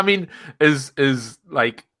I mean, as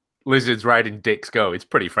like lizards riding dicks go, it's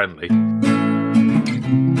pretty friendly.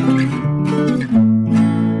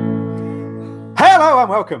 Hello and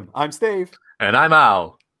welcome. I'm Steve. And I'm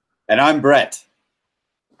Al. And I'm Brett.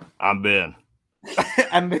 I'm Ben.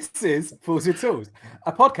 And this is Fools with Tools,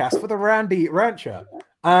 a podcast for the Randy Rancher.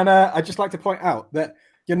 And I'd just like to point out that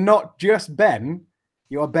you're not just Ben,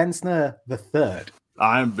 you are Ben Snur the Third.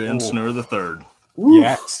 I'm Ben Snur the Third.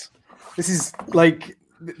 Yes. This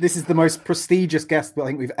is the most prestigious guest I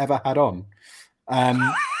think we've ever had on.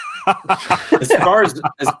 As far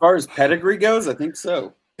as pedigree goes, I think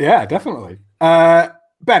so. Yeah, definitely.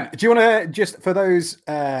 Ben, do you want to just, for those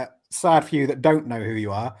sad few that don't know who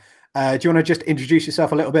you are, do you want to just introduce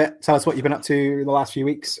yourself a little bit? Tell us what you've been up to the last few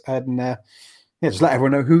weeks, and just let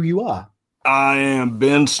everyone know who you are. I am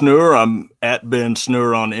Ben Snur. I'm at Ben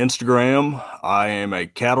Snur on Instagram. I am a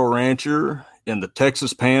cattle rancher in the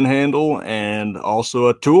Texas Panhandle and also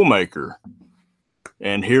a tool maker.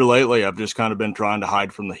 And here lately, I've just kind of been trying to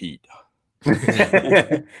hide from the heat.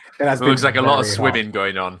 It looks like a lot of swimming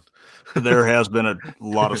going on. There has been a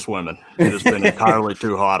lot of swimming. It has been entirely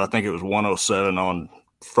too hot. I think it was 107 on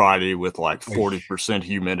Friday with like 40%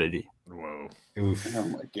 humidity. Whoa. Oof. Oh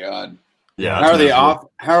my God. Yeah.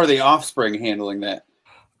 How are the offspring handling that?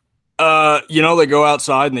 They go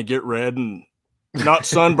outside and they get red and not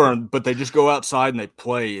sunburned, but they just go outside and they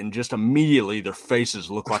play, and just immediately their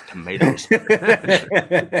faces look like tomatoes.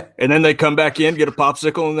 And then they come back in, get a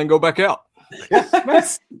popsicle, and then go back out.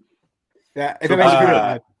 Nice. Yeah, if it makes you feel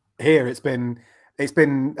like here, it's been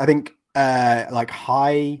I think like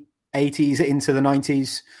high 80s into the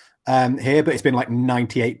 90s here, but it's been like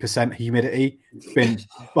 98% humidity. It's been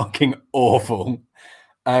fucking awful.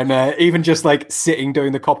 And even just like sitting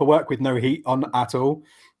doing the copper work with no heat on at all,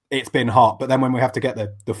 it's been hot. But then when we have to get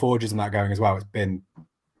the forges and that going as well, it's been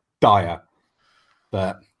dire.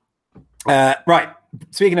 But right,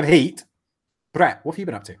 speaking of heat, Brett, what have you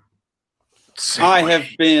been up to? I have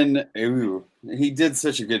been. Ooh, he did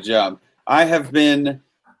such a good job. I have been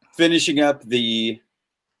finishing up the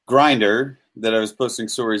grinder that I was posting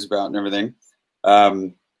stories about and everything.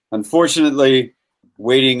 Unfortunately,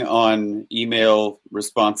 waiting on email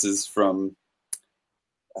responses from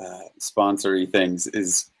sponsory things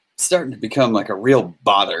is starting to become like a real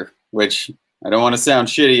bother, which I don't want to sound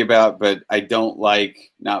shitty about, but I don't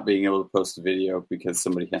like not being able to post a video because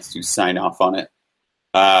somebody has to sign off on it.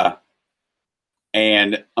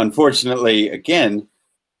 And unfortunately, again,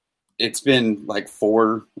 it's been like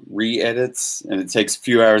 4 re-edits, and it takes a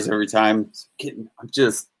few hours every time.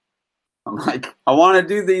 I'm like, I want to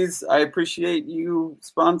do these. I appreciate you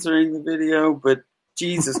sponsoring the video, but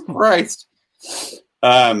Jesus Christ.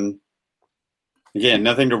 Again,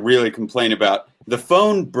 nothing to really complain about. The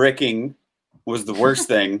phone bricking was the worst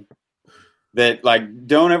thing. That, like,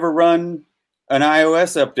 don't ever run an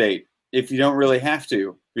iOS update if you don't really have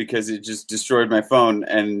to, because it just destroyed my phone,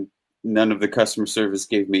 and none of the customer service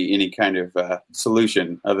gave me any kind of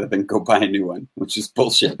solution other than go buy a new one, which is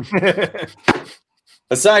bullshit.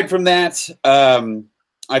 Aside from that,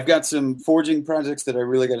 I've got some forging projects that I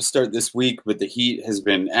really got to start this week, but the heat has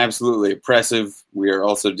been absolutely oppressive. We are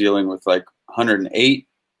also dealing with like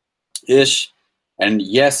 108-ish. And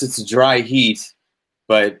yes, it's a dry heat,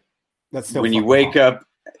 but when you wake up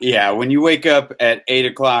at 8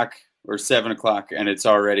 o'clock or 7 o'clock and it's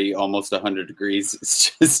already almost 100 degrees,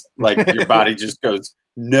 it's just like your body just goes,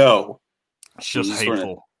 no. It's just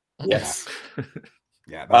hateful. Yes.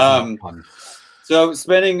 Yeah. That's fun. So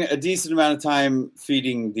spending a decent amount of time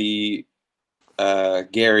feeding the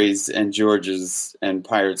Garys and Georges and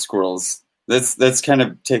pirate squirrels. That's kind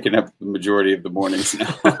of taken up the majority of the mornings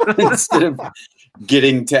now instead of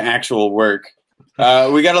getting to actual work.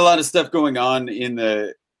 We got a lot of stuff going on in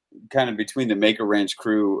the kind of between the Maker Ranch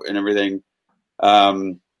crew and everything.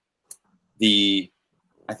 I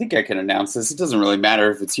think I can announce this. It doesn't really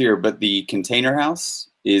matter if it's here, but the container house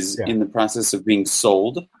is in the process of being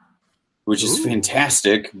sold, which is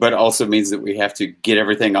fantastic, but also means that we have to get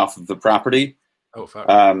everything off of the property. Oh, fuck.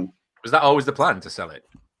 Was that always the plan, to sell it?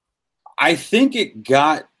 I think it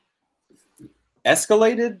got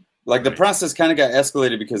escalated. Like, the process kind of got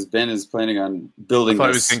escalated because Ben is planning on building I thought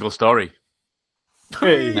it was single story.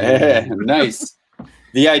 Yeah, nice.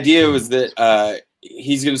 The idea was that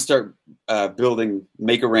he's going to start building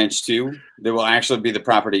Maker Ranch 2. That will actually be the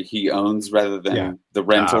property he owns rather than the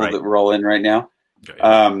rental that we're all in right now.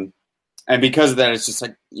 Okay. And because of that, it's just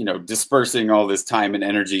like, dispersing all this time and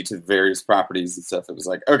energy to various properties and stuff. It was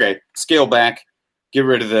like, okay, scale back, get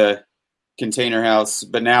rid of the container house.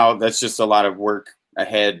 But now that's just a lot of work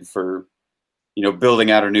ahead for, building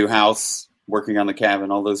out a new house working on the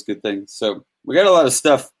cabin, all those good things. So we got a lot of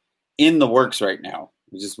stuff in the works right now.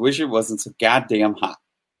 We just wish it wasn't so goddamn hot.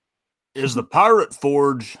 Is the Pirate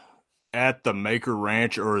Forge at the Maker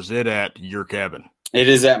Ranch or is it at your cabin? It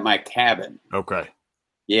is at my cabin. Okay.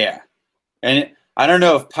 Yeah. And I don't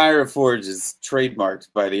know if Pirate Forge is trademarked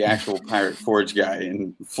by the actual Pirate Forge guy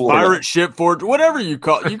in Florida. Pirate Ship Forge, whatever you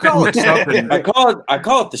call it. You call it something. I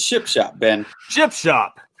call it the ship shop, Ben. Ship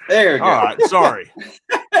shop. There you go. All right, sorry.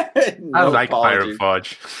 I like Pirate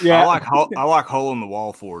Forge. Yeah, I like hole in the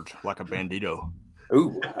wall forge, like a bandito.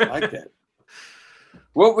 Ooh, I like that.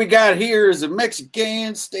 What we got here is a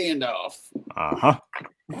Mexican standoff. Uh-huh.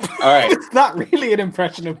 All right. Is that really an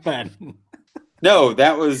impression of Ben? No,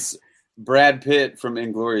 that was Brad Pitt from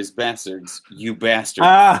Inglourious Bastards. You bastard.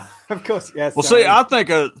 Of course, yes. Well, see, I think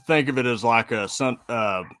of it as like a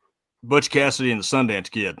Butch Cassidy and the Sundance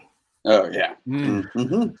Kid. Oh, yeah.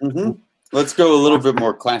 Let's go a little bit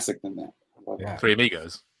more classic than that. Yeah. Three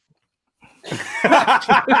Amigos.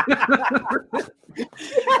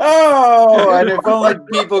 Oh, and if only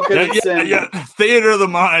people could have seen. Yeah. Theater of the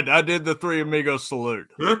mind. I did the Three Amigos salute.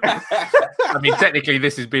 I mean, technically,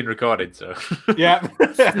 this is being recorded, so. Yeah.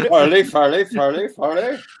 Farley.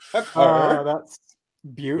 Oh, that's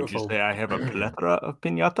Would beautiful. you say I have a plethora of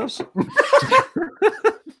pinatas?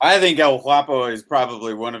 I think El Guapo is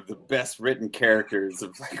probably one of the best written characters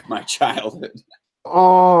of like my childhood.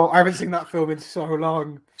 Oh, I haven't seen that film in so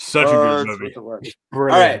long. Such a good movie. All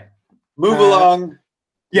Brilliant. right, move along.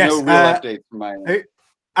 Yes. No real updates from my end.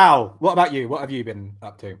 Al, what about you? What have you been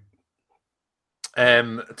up to?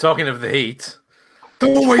 Talking of the heat,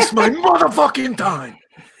 don't waste my motherfucking time.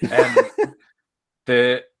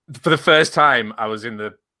 For the first time, I was in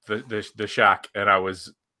the shack and I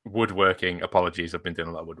was woodworking. Apologies, I've been doing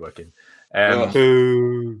a lot of woodworking.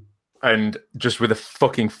 And just with a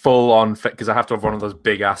fucking full-on, because I have to have one of those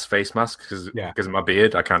big-ass face masks because of my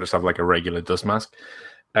beard. I can't just have like a regular dust mask.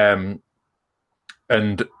 And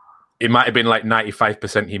it might have been like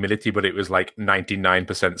 95% humidity, but it was like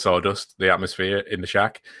 99% sawdust, the atmosphere in the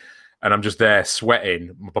shack. And I'm just there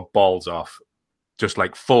sweating my balls off, just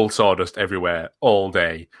like full sawdust everywhere all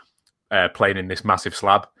day, playing in this massive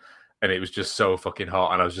slab. And it was just so fucking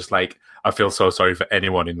hot. And I was just like, I feel so sorry for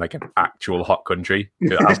anyone in like an actual hot country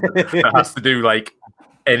that has to do like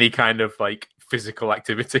any kind of like physical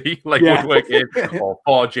activity, like woodworking or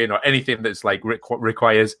forging or anything that's like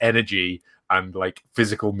requires energy and like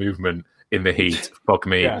physical movement in the heat. Fuck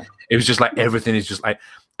me. Yeah. It was just like everything is just like,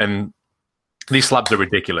 and these slabs are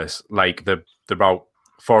ridiculous. Like they're about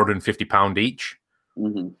 £450 each.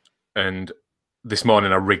 Mm-hmm. And this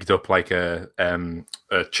morning I rigged up like a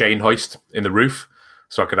chain hoist in the roof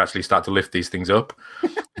so I could actually start to lift these things up.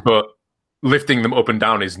 But lifting them up and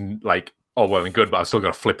down is like all well and good, but I've still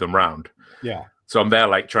got to flip them around. Yeah. So I'm there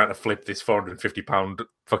like trying to flip this 450-pound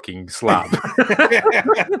fucking slab.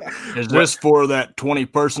 Is this for that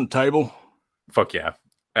 20-person table? Fuck yeah.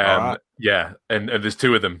 Right. Yeah, and there's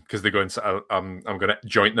two of them because they're going. I'm going to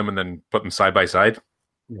joint them and then put them side by side.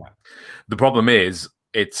 Yeah. The problem is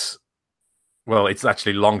it's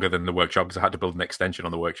actually longer than the workshop because I had to build an extension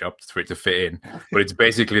on the workshop for it to fit in. But it's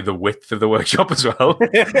basically the width of the workshop as well.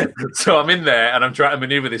 So I'm in there and I'm trying to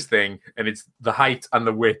maneuver this thing, and it's the height and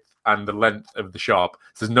the width and the length of the shop.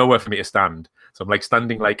 So there's nowhere for me to stand. So I'm like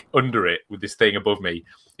standing like under it with this thing above me.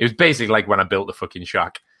 It was basically like when I built the fucking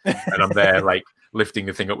shack, and I'm there like lifting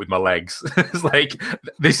the thing up with my legs. It's like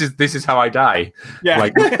this is how I die. Yeah.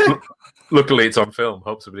 Like luckily it's on film.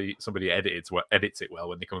 Hope somebody edits it well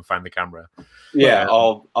when they come and find the camera. Yeah,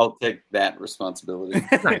 I'll take that responsibility.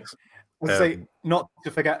 Thanks. I'd say not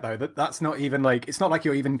to forget though that's not even like, it's not like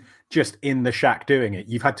you're even just in the shack doing it.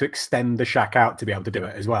 You've had to extend the shack out to be able to do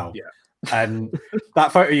it as well. Yeah. And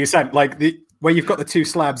that photo you sent, like where you've got the two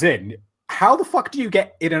slabs in, how the fuck do you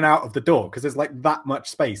get in and out of the door? Because there's like that much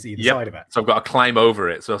space either side of it. So I've got to climb over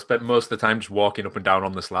it. So I spent most of the time just walking up and down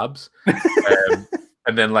on the slabs,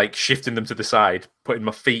 and then like shifting them to the side, putting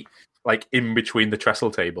my feet like in between the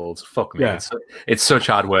trestle tables. Fuck me, it's such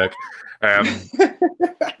hard work.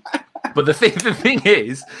 But the thing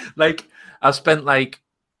is, like, I've spent like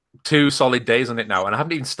 2 solid days on it now, and I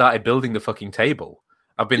haven't even started building the fucking table.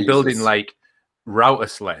 I've been building like router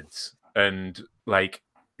sleds and like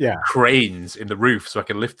cranes in the roof so I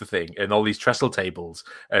can lift the thing, and all these trestle tables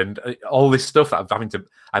and all this stuff that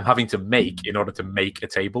I'm having to make in order to make a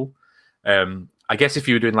table. I guess if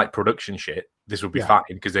you were doing like production shit, this would be fine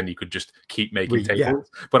because then you could just keep making tables.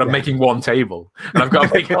 But I'm making one table, and I've got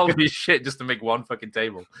to make all this shit just to make one fucking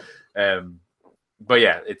table. But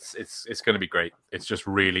yeah, it's going to be great. It's just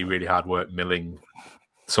really, really hard work milling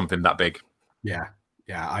something that big. Yeah,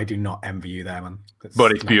 I do not envy you there, man.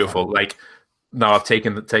 But it's beautiful. Fun. Like now I've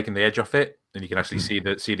taken the edge off it, and you can actually see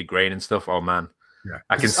the grain and stuff. Oh man, yeah,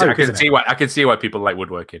 I can see why people like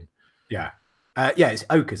woodworking. Yeah, it's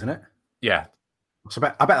oak, isn't it? Yeah. So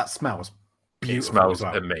I bet that smells beautiful. It smells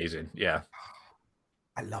amazing. Yeah,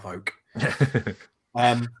 I love oak.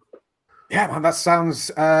 Yeah, man, that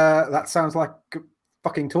sounds like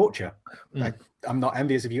fucking torture. Like, I'm not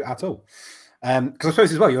envious of you at all. Because I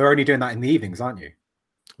suppose as well, you're only doing that in the evenings, aren't you?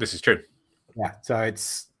 This is true. Yeah, so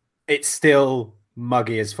it's still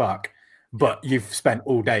muggy as fuck, but you've spent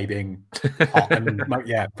all day being hot and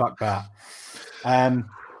yeah, fuck that.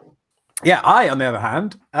 Yeah, I, on the other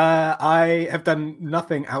hand, I have done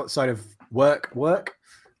nothing outside of work.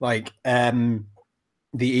 Like, the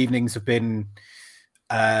evenings have been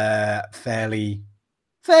fairly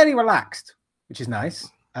relaxed, which is nice.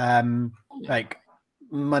 Like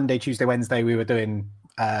Monday, Tuesday, Wednesday, we were doing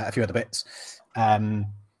a few other bits, and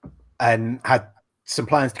had some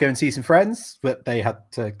plans to go and see some friends, but they had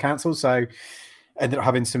to cancel. So ended up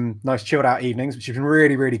having some nice chilled out evenings, which has been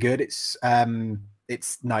really, really good. It's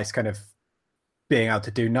nice kind of being able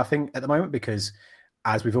to do nothing at the moment because,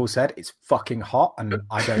 as we've all said, it's fucking hot and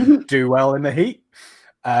I don't do well in the heat.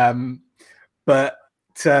 But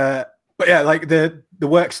yeah, like the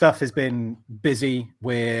work stuff has been busy.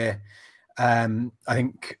 I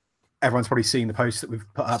think everyone's probably seen the post that we've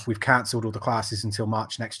put up. We've cancelled all the classes until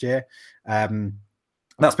March next year.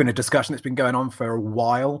 That's been a discussion that's been going on for a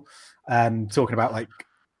while, talking about like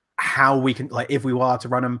how we can, like, if we were to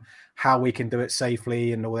run them, how we can do it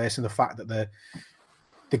safely and all this, and the fact that the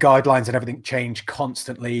guidelines and everything change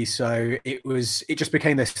constantly. So it just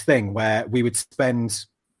became this thing where we would spend,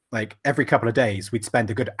 like, every couple of days, we'd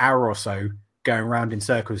spend a good hour or so going around in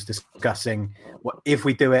circles discussing what if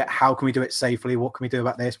we do it, how can we do it safely, what can we do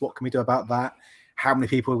about this, what can we do about that, how many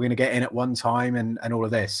people are we going to get in at one time, and all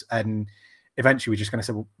of this. And eventually we're just going to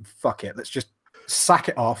say, well, fuck it, let's just sack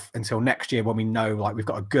it off until next year when we know, like, we've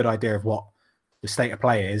got a good idea of what the state of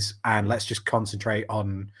play is, and let's just concentrate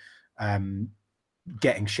on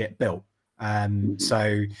getting shit built.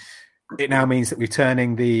 So it now means that we're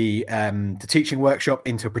turning the teaching workshop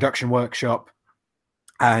into a production workshop,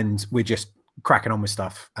 and we're just cracking on with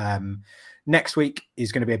stuff. Next week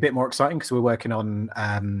is going to be a bit more exciting because we're working on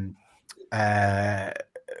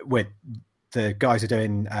with the guys are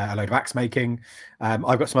doing a load of axe making.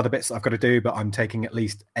 I've got some other bits that I've got to do, but I'm taking at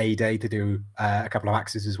least a day to do a couple of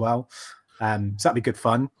axes as well. So that'll be good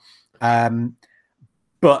fun.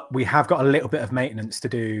 But we have got a little bit of maintenance to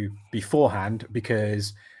do beforehand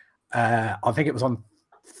because I think it was on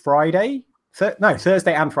Thursday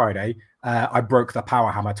and Friday. I broke the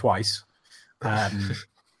power hammer twice. And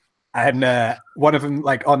one of them,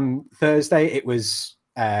 like on Thursday, it was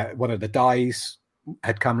one of the dies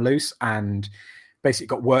had come loose and basically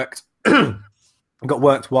got worked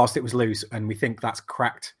whilst it was loose. And we think that's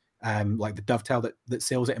cracked, like the dovetail that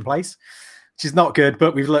seals it in place, which is not good.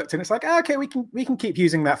 But we've looked and it's like, okay, we can keep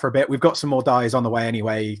using that for a bit. We've got some more dies on the way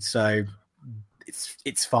anyway, so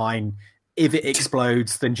it's fine. If it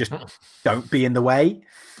explodes, then just don't be in the way.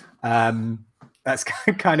 That's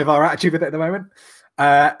kind of our attitude with it at the moment.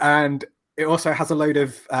 And it also has a load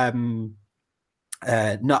of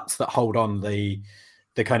nuts that hold on the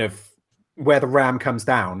kind of where the ram comes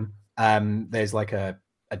down. There's like a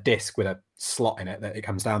disc with a slot in it that it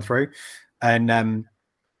comes down through, and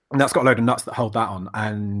that's got a load of nuts that hold that on.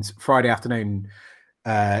 And Friday afternoon,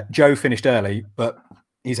 Joe finished early, but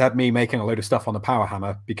he's had me making a load of stuff on the power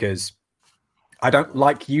hammer because I don't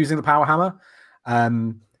like using the power hammer,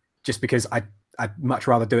 just because I'd much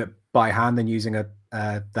rather do it by hand than using the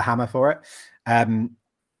hammer for it.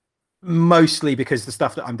 Mostly because the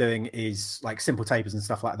stuff that I'm doing is like simple tapers and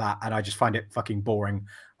stuff like that, and I just find it fucking boring.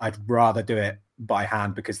 I'd rather do it by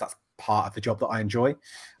hand because that's part of the job that I enjoy.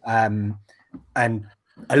 And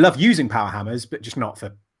I love using power hammers, but just not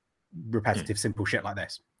for repetitive, simple shit like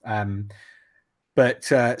this.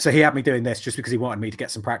 So he had me doing this just because he wanted me to get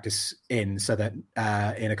some practice in, so that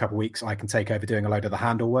in a couple of weeks I can take over doing a load of the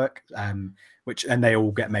handle work, and they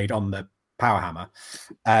all get made on the power hammer.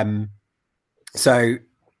 So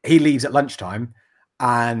he leaves at lunchtime,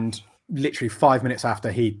 and literally 5 minutes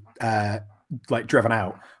after he driven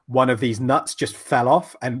out, one of these nuts just fell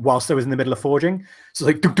off, and whilst I was in the middle of forging, so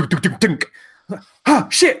like dunk, dunk, dunk, dunk, dunk. Ah,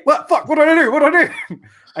 shit! What fuck? What do I do?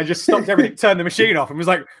 I just stopped everything, turned the machine off, and was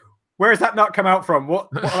like, "Where has that nut come out from? What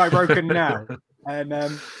have I broken now?" And I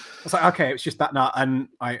was like, "Okay, it's just that nut." And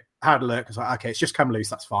I had a look. I was like, "Okay, it's just come loose.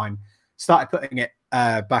 That's fine." Started putting it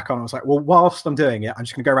back on. I was like, "Well, whilst I'm doing it, I'm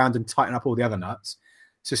just going to go around and tighten up all the other nuts."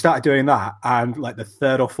 So started doing that, and like the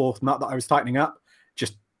third or fourth nut that I was tightening up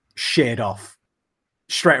just sheared off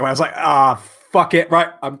straight away. I was like, fuck it. Right.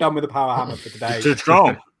 I'm done with the power hammer for today. Too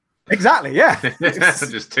strong. Exactly. Yeah.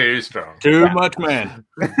 Just too strong. Too much, man.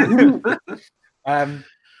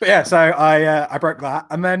 But yeah, so I broke that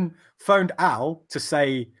and then phoned Al to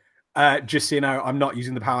say, just so you know, I'm not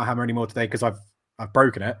using the power hammer anymore today because I've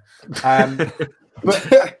broken it.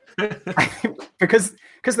 But because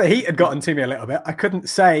the heat had gotten to me a little bit, I couldn't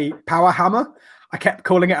say power hammer. I kept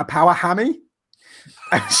calling it a power hammy.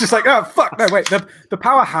 It's just like, oh fuck, no wait, the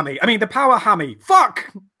power hammy. I mean the power hammy.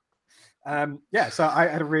 Fuck. So I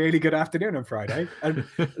had a really good afternoon on Friday, and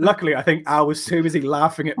luckily I think Al was too busy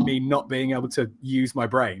laughing at me not being able to use my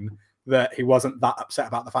brain that he wasn't that upset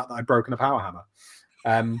about the fact that I'd broken a power hammer.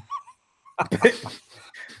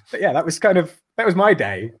 But yeah, that was my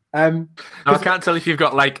day. I can't tell if you've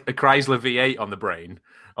got like a Chrysler V8 on the brain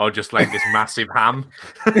or just like this massive ham.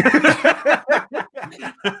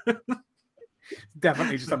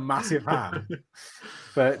 Definitely just a massive ham.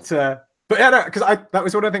 But yeah, no, because that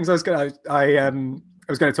was one of the things I was going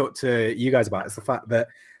to talk to you guys about, is the fact that,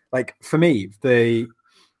 like, for me,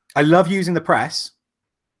 I love using the press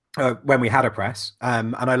when we had a press,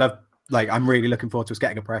 and I'm really looking forward to us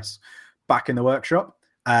getting a press back in the workshop.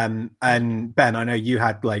 And Ben, I know you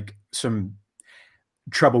had like some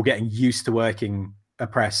trouble getting used to working a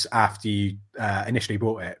press after you initially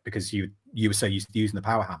bought it because you were so used to using the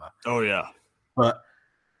power hammer. Oh yeah, but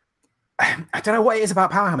I don't know what it is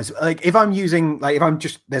about power hammers. Like if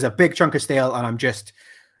there's a big chunk of steel and I'm just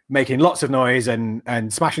making lots of noise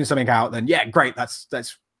and smashing something out, then yeah, great, that's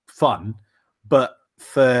fun. But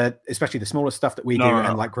for especially the smaller stuff that we do,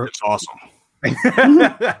 and like it's awesome.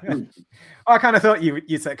 I kind of thought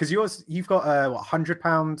you'd say, because you've got a 100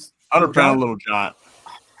 pound little giant.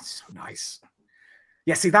 Oh, that's so nice.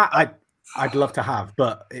 Yeah, see that I'd love to have,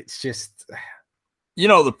 but it's just,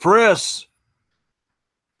 the press.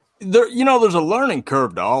 There's a learning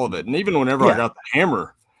curve to all of it, and even whenever I got the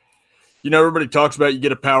hammer, everybody talks about you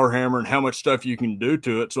get a power hammer and how much stuff you can do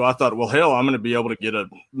to it. So I thought, well, hell, I'm going to be able to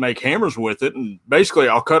make hammers with it. And basically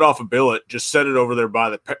I'll cut off a billet, just set it over there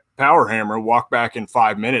by the power hammer, walk back in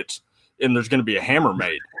 5 minutes, and there's going to be a hammer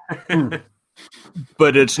made.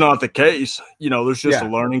 But it's not the case. There's just a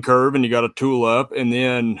learning curve, and you got to tool up. And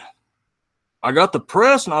then I got the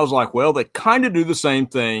press and I was like, well, they kind of do the same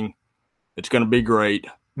thing. It's going to be great.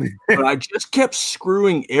 But I just kept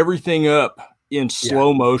screwing everything up in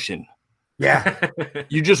slow motion. Yeah.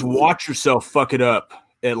 You just watch yourself fuck it up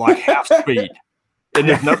at like half speed. And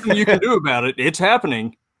there's nothing you can do about it. It's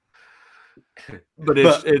happening. But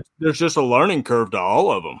there's just a learning curve to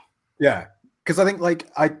all of them. Yeah. Because I think like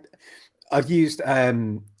I've used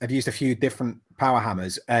a few different power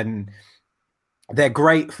hammers, and they're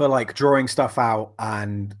great for like drawing stuff out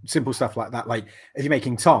and simple stuff like that. Like if you're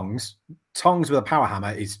making tongs with a power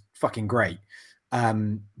hammer is fucking great.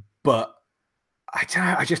 But I don't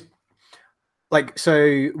know, I just like,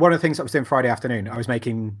 so one of the things I was doing Friday afternoon,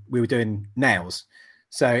 we were doing nails.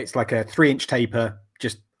 So it's like a 3-inch taper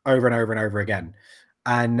just over and over and over again.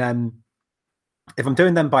 And if I'm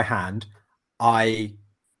doing them by hand, I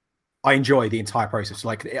enjoy the entire process.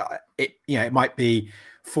 Like it might be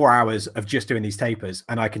 4 hours of just doing these tapers,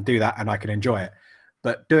 and I can do that and I can enjoy it.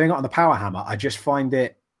 But doing it on the power hammer, I just find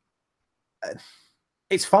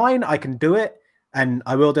it's fine. I can do it and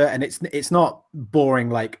I will do it. And it's not boring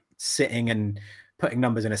like sitting and putting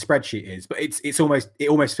numbers in a spreadsheet is, but it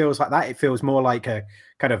almost feels like that. It feels more like a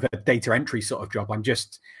kind of a data entry sort of job. I'm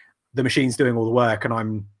just, the machine's doing all the work and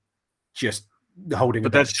I'm just holding.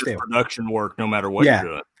 But that's just production work, no matter what you're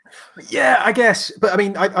doing. Yeah, I guess. But I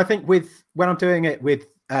mean, I think when I'm doing it with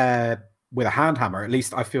a hand hammer, at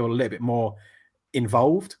least I feel a little bit more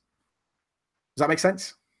involved. Does that make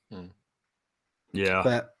sense? Yeah.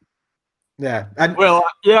 But yeah. And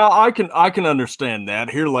I can understand that.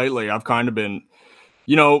 Here lately, I've kind of been,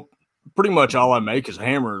 pretty much all I make is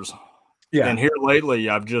hammers. Yeah. And here lately,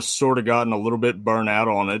 I've just sort of gotten a little bit burnt out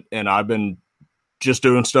on it, and I've been just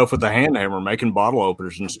doing stuff with the hand hammer, making bottle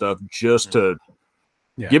openers and stuff, just to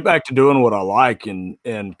get back to doing what I like and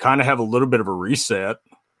kind of have a little bit of a reset.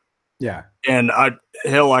 Yeah. And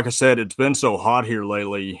like I said, it's been so hot here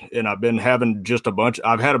lately, and I've been having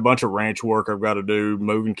I've had a bunch of ranch work I've got to do,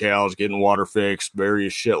 moving cows, getting water fixed,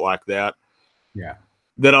 various shit like that. Yeah.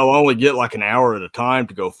 That I'll only get like an hour at a time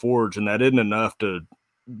to go forge, and that isn't enough to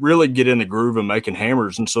really get in the groove of making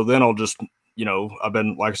hammers. And so then I'll just, I've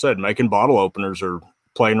been, like I said, making bottle openers or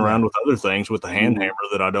playing around with other things with the hand hammer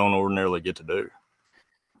that I don't ordinarily get to do.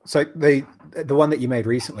 So the one that you made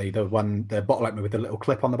recently, the bottle opener with the little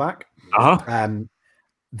clip on the back,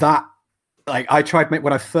 that, like, I tried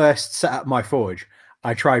when I first set up my forge,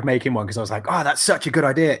 I tried making one because I was like, oh, that's such a good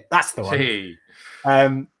idea. That's the one. Hey. I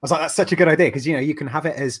was like, that's such a good idea because you can have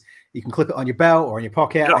it as you can clip it on your belt or in your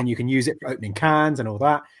pocket, and you can use it for opening cans and all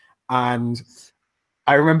that. And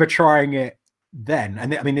I remember trying it then,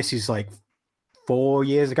 and I mean, this is like 4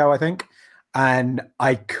 years ago, I think, and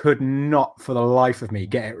I could not, for the life of me,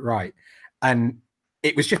 get it right. And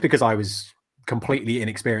it was just because I was completely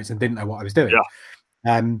inexperienced and didn't know what I was doing.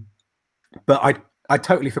 Yeah. But I'd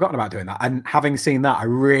totally forgotten about doing that. And having seen that, I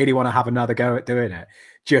really want to have another go at doing it,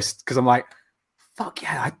 just because I'm like, fuck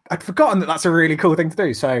yeah, I'd forgotten that that's a really cool thing to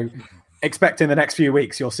do. So expect in the next few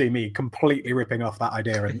weeks, you'll see me completely ripping off that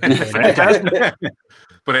idea.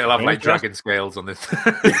 But it'll have like dragon scales on this.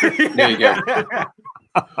 There you go.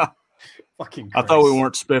 Fucking Chris. I thought we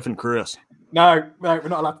weren't spiffing Chris. No, we're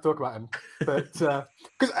not allowed to talk about him. But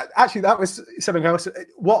because actually that was something else.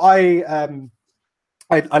 What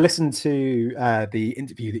I listened to the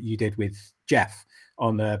interview that you did with Jeff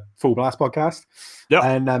on the Full Blast podcast. Yeah.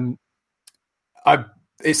 And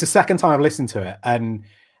it's the second time I've listened to it, and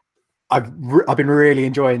I've been really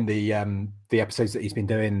enjoying the episodes that he's been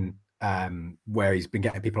doing, where he's been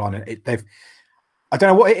getting people on. I don't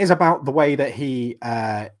know what it is about the way that he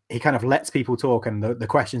kind of lets people talk and the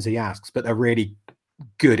questions he asks, but they're really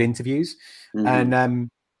good interviews. Mm-hmm.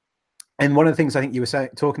 And one of the things I think you were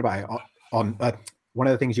talking about on one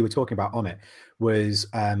of the things you were talking about on it was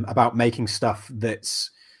about making stuff that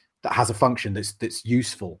has a function that's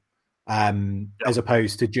useful, as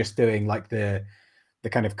opposed to just doing like the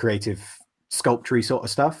kind of creative sculpture sort of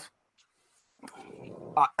stuff.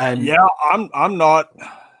 And I'm not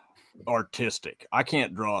artistic. I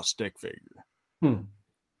can't draw a stick figure.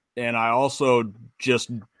 And I also just,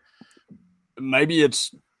 maybe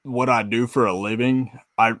it's what I do for a living.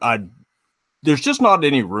 There's just not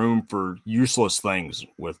any room for useless things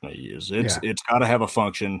with me. It's got to have a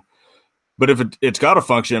function, but if it's got a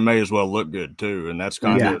function, it may as well look good too. And that's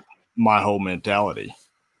kind of my whole mentality.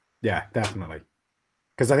 Yeah, definitely.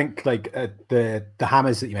 Because I think like the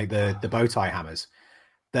hammers that you make, the bow tie hammers,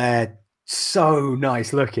 they're so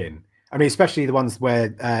nice looking. I mean, especially the ones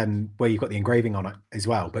where you've got the engraving on it as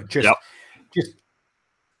well. But just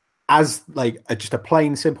as like just a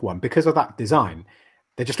plain simple one, because of that design,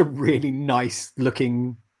 they're just a really nice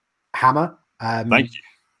looking hammer. Thank you.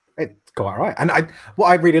 It's quite right. And what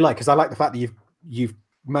I really like is I like the fact that you've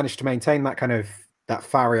managed to maintain that kind of that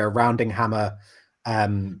Farrier rounding hammer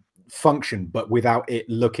function, but without it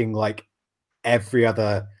looking like every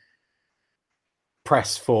other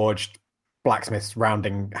press forged blacksmith's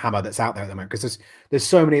rounding hammer that's out there at the moment, because there's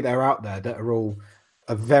so many that are out there that are all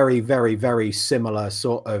a very, very, very similar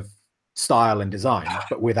sort of style and design,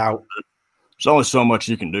 but without. There's only so much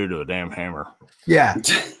you can do to a damn hammer. Yeah,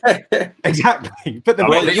 exactly. But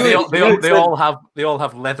they all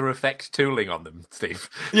have leather effect tooling on them, Steve.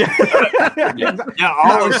 Yeah,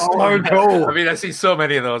 that was so cool. I mean, I see so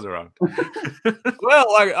many of those around. Well,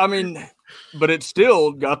 I mean, but it's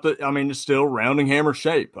still got it's still rounding hammer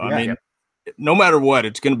shape. I mean, no matter what,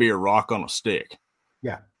 it's going to be a rock on a stick.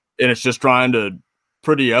 Yeah, and it's just trying to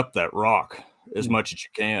pretty up that rock as much as you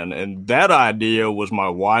can. And that idea was my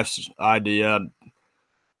wife's idea.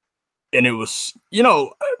 And it was,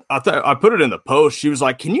 I put it in the post. She was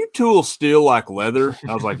like, "Can you tool steel like leather?"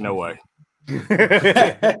 I was like, "No way."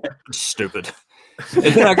 Stupid. And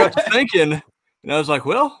then I got to thinking, and I was like,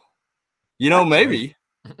 well, maybe.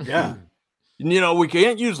 Yeah. We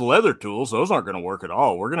can't use leather tools. Those aren't going to work at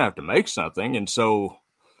all. We're going to have to make something. And so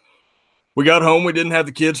we got home. We didn't have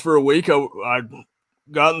the kids for a week. I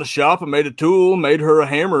got in the shop and made a tool, made her a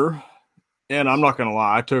hammer. And I'm not going to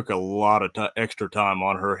lie, I took a lot of extra time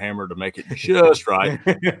on her hammer to make it just right.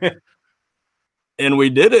 And we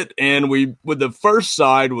did it. And with the first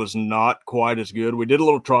side was not quite as good. We did a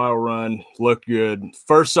little trial run, looked good.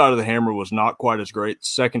 First side of the hammer was not quite as great.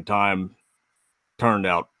 Second time turned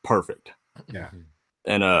out perfect. Yeah.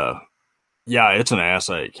 And it's an ass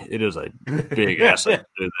ache. It is a big ass ache to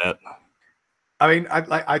do that. I mean,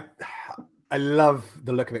 I love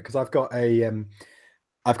the look of it because I've got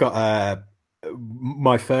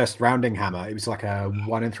my first rounding hammer. It was like a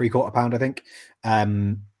 1 3/4 pound, I think.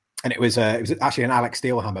 And it was actually an Alex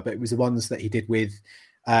Steele hammer, but it was the ones that he did with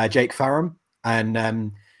Jake Farram,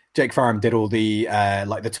 and Jake Farram did all the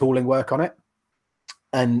like the tooling work on it.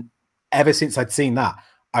 And ever since I'd seen that,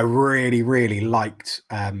 I really, really liked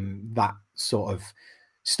that sort of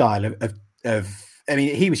style of. I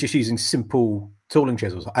mean, he was just using simple tooling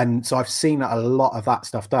chisels, and so I've seen a lot of that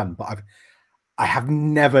stuff done, but I have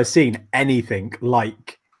never seen anything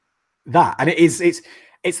like that. And it's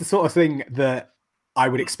the sort of thing that I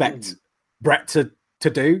would expect Brett to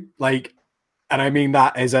do. Like, and I mean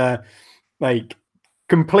that as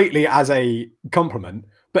completely as a compliment,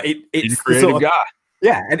 but it's the creative guy.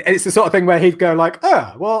 Yeah, and it's the sort of thing where he'd go like,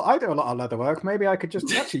 "Oh, well, I do a lot of leather work. Maybe I could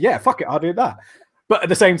just actually, yeah, fuck it, I'll do that." But at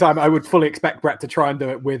the same time, I would fully expect Brett to try and do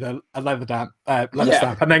it with a leather stamp,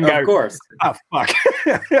 and then go, "Of course, oh fuck,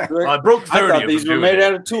 I broke 30. I thought these were made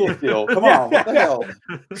out of tool steel. Come on, what the hell?"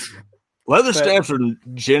 Leather stamps are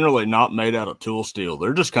generally not made out of tool steel.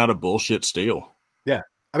 They're just kind of bullshit steel. Yeah,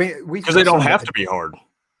 I mean, because they don't have to be hard.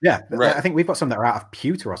 Yeah, right. I think we've got some that are out of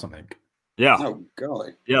pewter or something. Yeah. Oh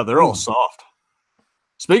golly. Yeah, they're all soft.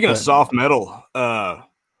 Speaking of soft metal, I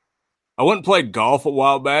went and played golf a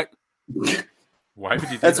while back. Why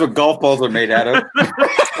would you? That's what golf balls are made out of.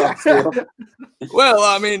 Well,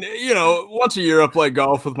 I mean, once a year I play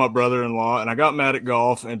golf with my brother-in-law, and I got mad at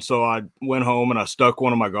golf, and so I went home and I stuck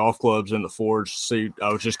one of my golf clubs in the forge. See,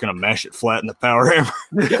 I was just going to mash it flat in the power hammer.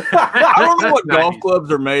 I don't know what golf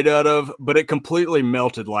clubs are made out of, but it completely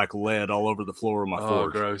melted like lead all over the floor of my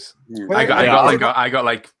forge. Gross! Well, I got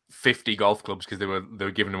like 50 golf clubs because they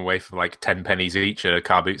were giving them away for like 10 pennies each at a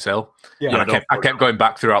car boot sale. Yeah, and I kept going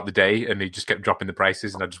back throughout the day, and they just kept dropping the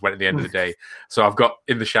prices, and I just went at the end of the day. So I've got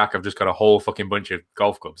in the shack, I've just got a whole fucking bunch of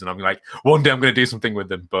golf clubs, and I'm like, one day I'm going to do something with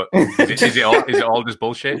them. But is it all just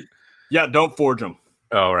bullshit? Yeah, don't forge them.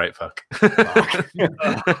 Oh right, fuck.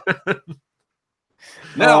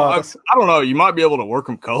 Now I don't know. You might be able to work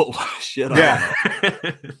them cold. Shit. Yeah.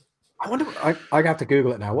 I wonder. I have to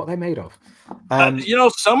Google it now. What are they made of?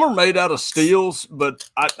 Some are made out of steels, but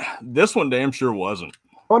this one damn sure wasn't.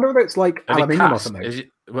 I wonder if it's like aluminium or something.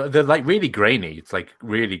 They're like really grainy. It's like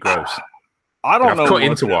really gross. I don't know. I've cut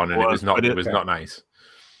into one, and it was not nice.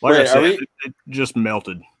 Like I said, it just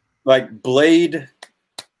melted. Like blade.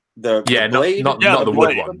 The blade? not the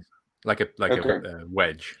wood one. Like a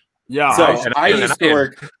wedge. Yeah. So I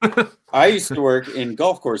used to work in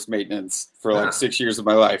golf course maintenance for like 6 years of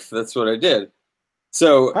my life. That's what I did.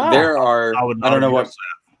 So there are. I don't know what.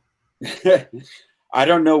 I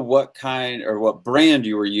don't know what kind or what brand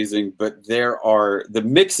you were using, but there are the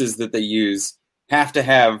mixes that they use have to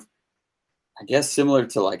have, I guess, similar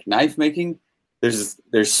to like knife making. There's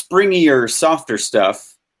springier, softer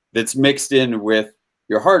stuff that's mixed in with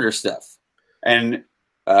your harder stuff, and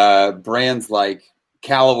brands like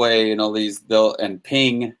Callaway and all these and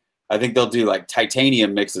Ping, I think they'll do like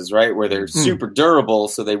titanium mixes, right? Where they're super durable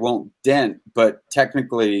so they won't dent, but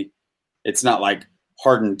technically it's not like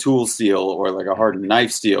hardened tool steel or like a hardened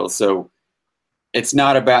knife steel. So it's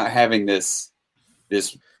not about having this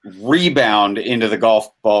rebound into the golf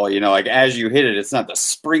ball, like as you hit it, it's not the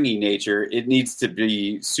springy nature. It needs to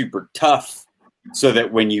be super tough so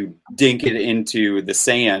that when you dink it into the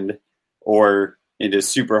sand or into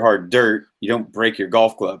super hard dirt, you don't break your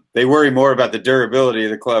golf club. They worry more about the durability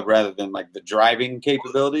of the club rather than like the driving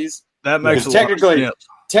capabilities. That makes a lot of sense.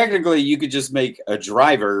 Technically, you could just make a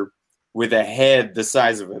driver with a head the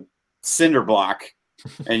size of a cinder block,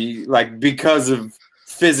 and you because of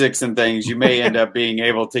physics and things, you may end up being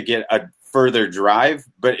able to get a further drive,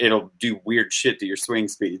 but it'll do weird shit to your swing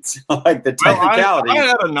speeds. Like the technicality.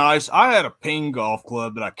 I had a Ping golf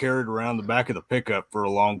club that I carried around the back of the pickup for a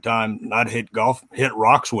long time, and I'd hit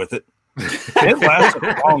rocks with it. It lasted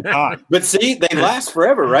a long time. But see, they last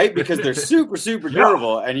forever, right? Because they're super, super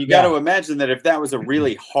durable. And you got to imagine that if that was a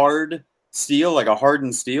really hard steel, like a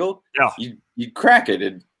hardened steel, you'd crack it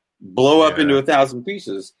and blow up into 1,000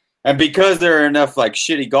 pieces. And because there are enough like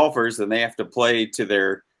shitty golfers and they have to play to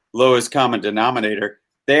their lowest common denominator,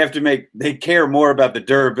 they care more about the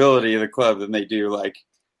durability of the club than they do like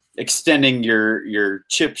extending your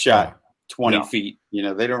chip shot 20 feet.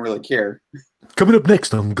 They don't really care. Coming up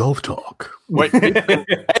next on Golf Talk. Wait, hey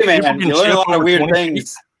man, you learn a lot of weird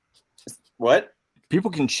things. What?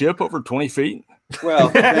 People can chip over 20 feet? Well,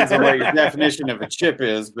 it depends on what your definition of a chip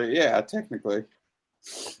is, but yeah, technically.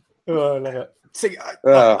 Oh, I love it. See,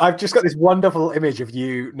 I've just got this wonderful image of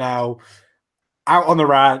you now out on the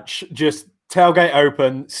ranch, just tailgate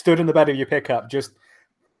open, stood in the bed of your pickup, just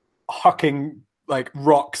hucking like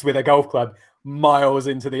rocks with a golf club miles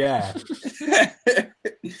into the air.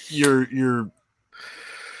 You're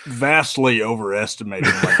vastly overestimating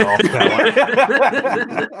my golf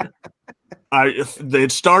talent.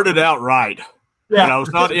 It started out right. Yeah. And I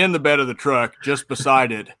was not in the bed of the truck, just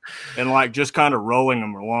beside it, and like just kind of rolling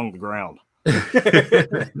them along the ground.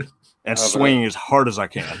 And swinging as hard as I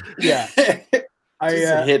can. Yeah.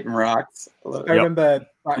 Hitting rocks. I remember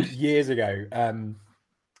years ago, in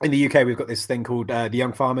the UK, we've got this thing called the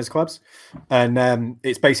Young Farmers Clubs. And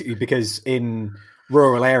it's basically because in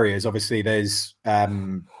rural areas, obviously, there's a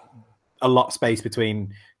lot of space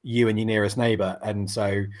between you and your nearest neighbor. And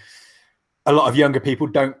so a lot of younger people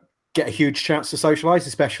don't get a huge chance to socialize,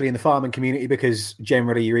 especially in the farming community, because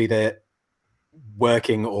generally you're either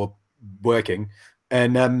working,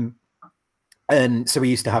 and so we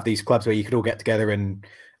used to have these clubs where you could all get together and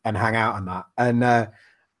hang out on that,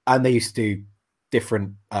 and they used to do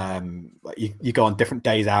different like you go on different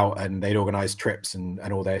days out, and they'd organize trips and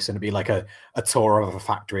all this, and it'd be like a tour of a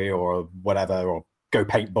factory or whatever, or go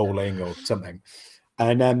paintballing or something.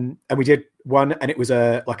 And we did one, and it was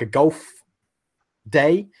like a golf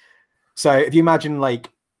day. So if you imagine like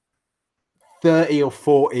 30 or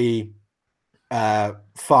 40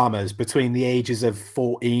 farmers between the ages of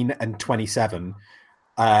 14 and 27,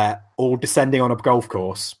 all descending on a golf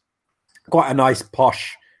course, quite a nice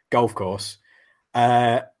posh golf course,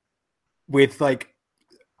 with like,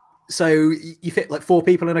 so you fit like 4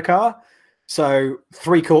 people in a car, so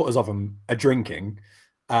 3/4 of them are drinking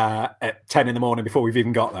at 10 in the morning before we've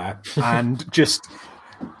even got there, and just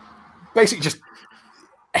basically just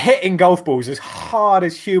hitting golf balls as hard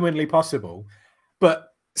as humanly possible. But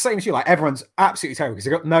same as you, like, everyone's absolutely terrible because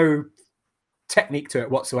they've got no technique to it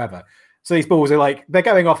whatsoever. So these balls are like, they're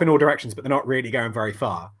going off in all directions, but they're not really going very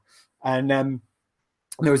far. And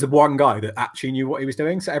there was one guy that actually knew what he was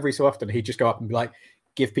doing. So every so often he'd just go up and be like,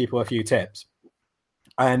 give people a few tips.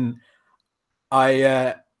 And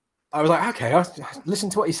I was like, okay, I'll listen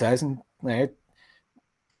to what he says, and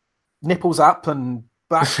nipples up and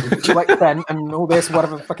back like bent and all this,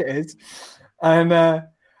 whatever the fuck it is. And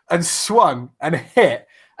swung and hit.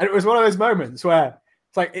 And it was one of those moments where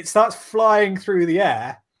it's like it starts flying through the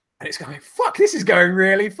air and it's going, fuck, this is going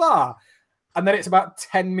really far. And then it's about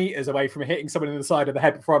 10 meters away from hitting someone in the side of the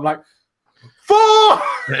head before I'm like, 4!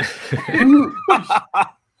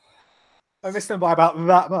 I missed them by about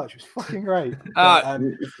that much. It was fucking great.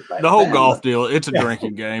 The whole golf deal, it's a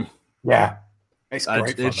drinking game. Yeah. It's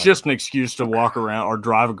great fun, it's just an excuse to walk around or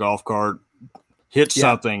drive a golf cart, hit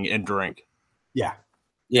something, and drink. Yeah.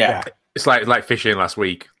 It's like fishing last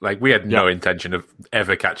week. Like, we had no intention of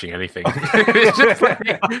ever catching anything. It's just,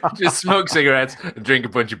 just smoke cigarettes and drink a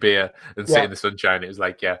bunch of beer and sit in the sunshine. It was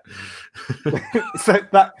like, So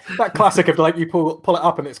that classic of like you pull it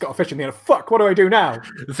up and it's got a fish in the end. Fuck, what do I do now?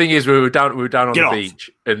 The thing is, we were down on the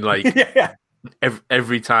beach, and like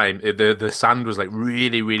every time the sand was like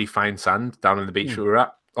really, really fine sand down on the beach we were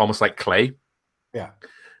at, almost like clay. Yeah.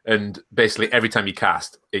 And basically, every time you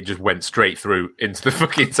cast, it just went straight through into the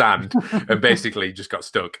fucking sand and basically just got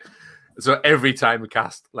stuck. So every time we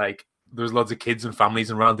cast, like, there was loads of kids and families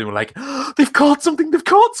around. They were like, oh, they've caught something.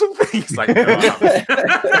 It's like, at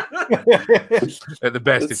the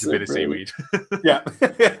best, it's a bit of seaweed. Yeah.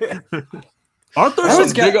 Aren't there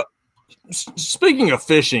some big... Speaking of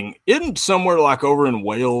fishing, isn't somewhere like over in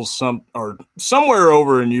Wales, or somewhere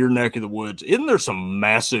over in your neck of the woods, isn't there some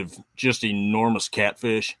massive, just enormous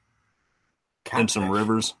catfish in some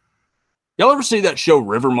rivers? Y'all ever see that show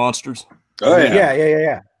River Monsters? Oh yeah.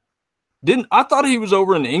 Yeah. I thought he was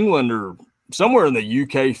over in England or somewhere in the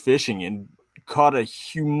UK fishing and caught a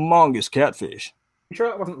humongous catfish. You sure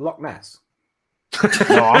that wasn't Loch Ness?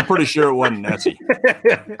 No, I'm pretty sure it wasn't Nessie.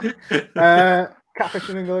 Catfish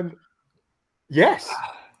in England. Yes.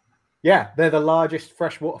 Yeah, they're the largest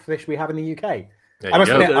freshwater fish we have in the UK. I must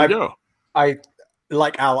admit, I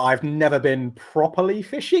like Al, I've never been properly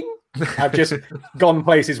fishing. I've just gone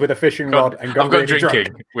places with a fishing rod and got really drinking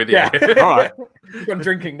drunk. with you. Yeah. All right. Gone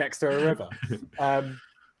drinking next to a river.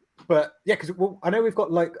 But yeah, because I know we've got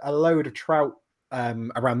like a load of trout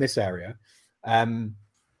around this area.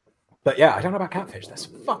 But yeah, I don't know about catfish. That's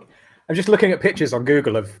fuck. I'm just looking at pictures on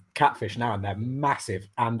Google of catfish now, and they're massive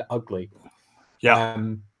and ugly. Yeah.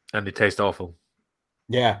 And they taste awful.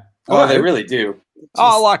 Yeah. Oh, they really do.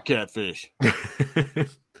 I like catfish.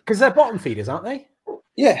 Because they're bottom feeders, aren't they?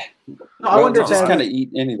 Yeah. I wonder if they just kind of eat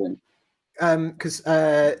anything. Because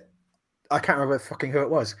I can't remember fucking who it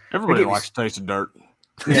was. Everybody likes to taste of dirt.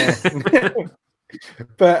 Yeah.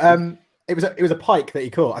 But it was a pike that he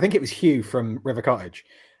caught. I think it was Hugh from River Cottage.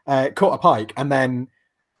 Caught a pike and then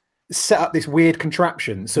set up this weird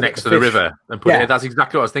contraption so next to the river and put it. That's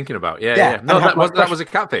exactly what I was thinking about. Yeah. No, that was a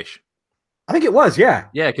catfish. I think it was. Yeah.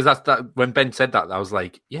 Yeah, because that's that. When Ben said that, I was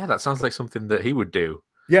like, yeah, that sounds like something that he would do.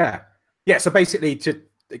 Yeah. Yeah. So basically, to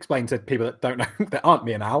explain to people that don't know, that aren't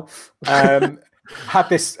me and Al, caught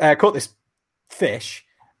this fish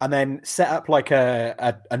and then set up like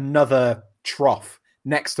another trough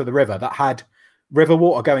next to the river that had river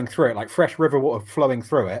water going through it, like fresh river water flowing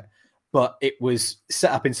through it. But it was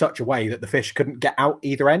set up in such a way that the fish couldn't get out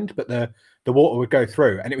either end, but the water would go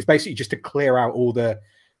through. And it was basically just to clear out all the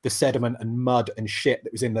sediment and mud and shit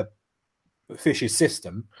that was in the fish's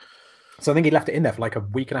system. So I think he left it in there for like a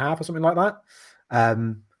week and a half or something like that.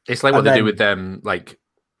 It's like what they do with them, like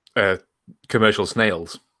commercial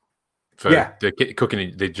snails. For the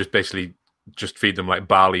cooking, they just basically just feed them like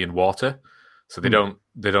barley and water, so they're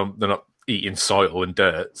not eating soil and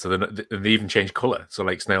dirt. So they even change color. So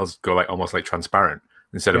like snails go like almost like transparent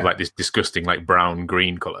instead of like this disgusting like brown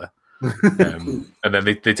green color. And then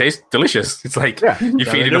they taste delicious. It's like you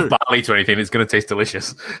feed enough barley to anything, it's going to taste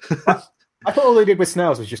delicious. I thought all they did with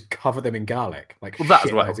snails was just cover them in garlic, like that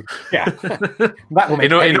as well. That will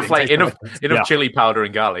make enough chili powder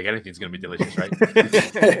and garlic. Anything's going to be delicious, right?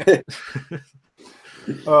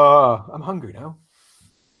 I'm hungry now.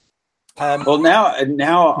 Well,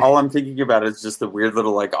 now all I'm thinking about is just the weird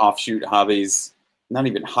little like offshoot hobbies, not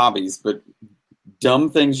even hobbies, but dumb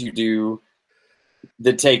things you do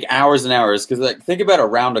that take hours and hours. Because like, think about a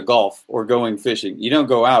round of golf or going fishing. You don't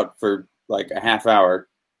go out for like a half hour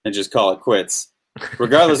and just call it quits,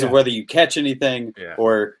 regardless of whether you catch anything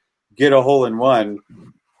or get a hole in one.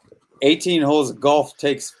 18 holes of golf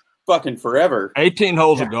takes fucking forever. 18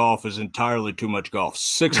 holes of golf is entirely too much golf.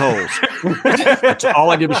 6 holes. That's all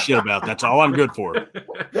I give a shit about. That's all I'm good for.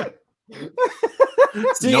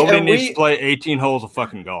 See, nobody needs to play 18 holes of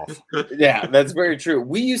fucking golf. Yeah, that's very true.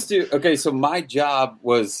 We used to. Okay, so my job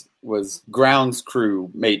was grounds crew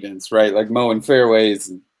maintenance, right? Like mowing fairways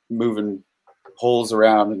and moving holes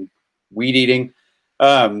around and weed eating.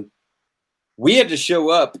 We had to show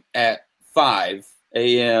up at 5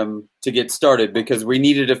 a.m. to get started because we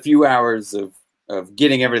needed a few hours of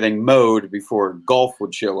getting everything mowed before golf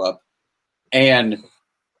would show up. And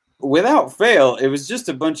without fail, it was just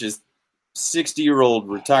a bunch of 60-year-old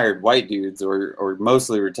retired white dudes or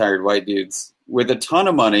mostly retired white dudes with a ton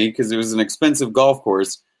of money because it was an expensive golf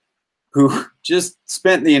course who just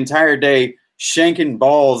spent the entire day shanking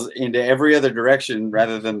balls into every other direction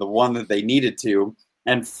rather than the one that they needed to,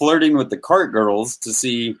 and flirting with the cart girls to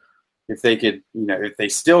see if they could, if they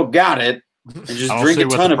still got it, and just drink a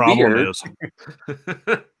ton of beer.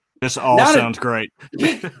 This all sounds great.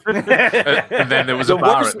 And then there was a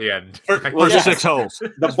bar at the end. For 6 holes.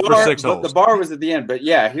 The bar was at the end. But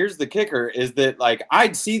yeah, here's the kicker is that like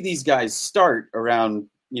I'd see these guys start around,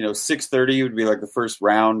 6:30 would be like the first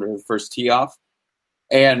round or the first tee off.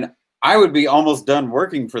 And I would be almost done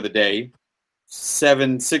working for the day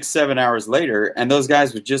 7 hours later. And those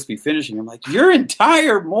guys would just be finishing. I'm like, your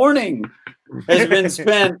entire morning has been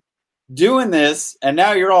spent doing this, and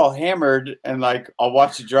now you're all hammered, and like I'll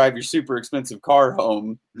watch you drive your super expensive car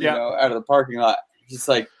home, out of the parking lot. Just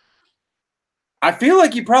like, I feel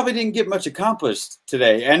like you probably didn't get much accomplished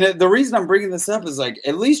today. And the reason I'm bringing this up is like,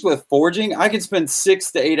 at least with forging, I could spend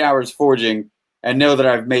 6 to 8 hours forging and know that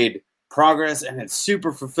I've made progress, and it's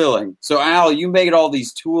super fulfilling. So Al, you made all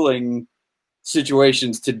these tooling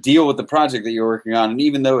situations to deal with the project that you're working on, and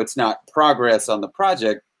even though it's not progress on the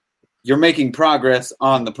project, you're making progress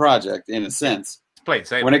on the project in a sense.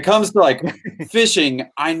 When it comes to like fishing,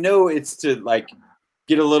 I know it's to like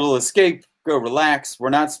get a little escape, go relax. We're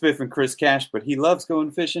not spiffing Chris Cash, but he loves going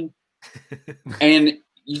fishing. And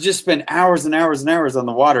you just spend hours and hours and hours on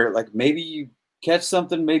the water. Like maybe you catch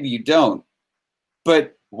something, maybe you don't.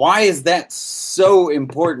 But why is that so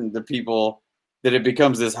important to people that it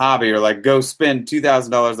becomes this hobby, or like go spend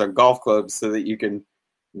 $2,000 on golf clubs so that you can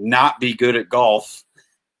not be good at golf?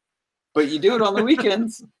 But you do it on the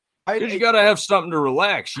weekends. You got to have something to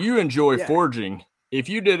relax. You enjoy forging. If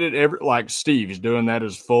you did it like Steve's doing that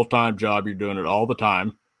as a full-time job, you're doing it all the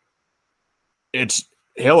time. It's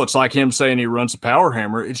like him saying he runs a power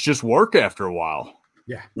hammer. It's just work after a while.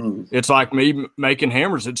 Yeah. It's like me making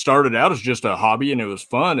hammers. It started out as just a hobby and it was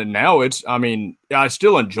fun. And now I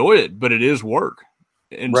still enjoy it, but it is work.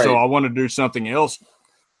 And so I want to do something else.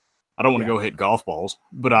 I don't want to go hit golf balls,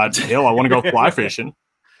 but I want to go fly fishing.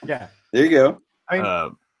 Yeah. There you go. I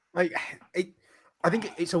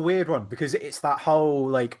think it's a weird one because it's that whole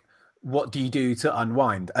like, what do you do to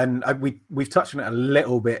unwind? And we've touched on it a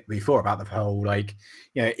little bit before about the whole like,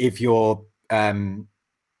 if your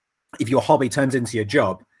hobby turns into your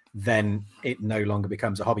job, then it no longer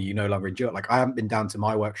becomes a hobby. You no longer enjoy it. Like I haven't been down to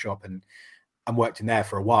my workshop and worked in there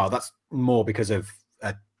for a while. That's more because of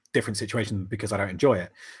a different situation than because I don't enjoy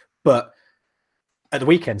it. But at the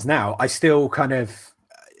weekends now, I still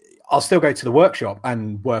I'll still go to the workshop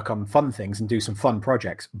and work on fun things and do some fun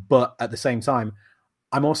projects. But at the same time,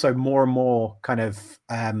 I'm also more and more kind of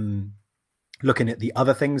looking at the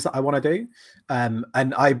other things that I want to do. And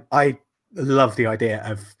I love the idea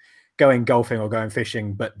of going golfing or going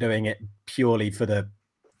fishing, but doing it purely for the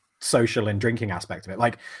social and drinking aspect of it.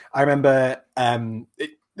 Like I remember I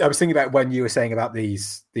was thinking about when you were saying about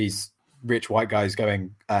these rich white guys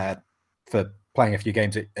going for playing a few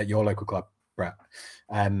games at your local club, Brett.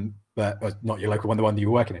 But not your local one, the one that you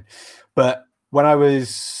were working in. But when I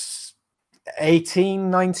was 18,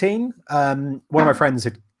 19, one of my friends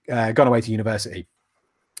gone away to university,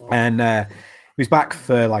 and he was back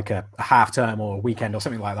for like a half term or a weekend or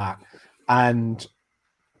something like that. And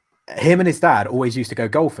him and his dad always used to go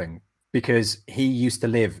golfing because he used to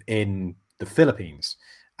live in the Philippines,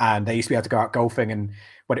 and they used to be able to go out golfing and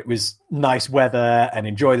when it was nice weather and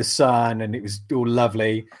enjoy the sun and it was all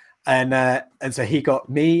lovely. And so he got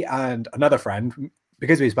me and another friend,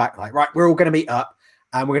 because he was back, like, right, we're all going to meet up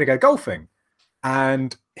and we're going to go golfing.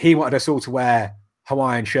 And he wanted us all to wear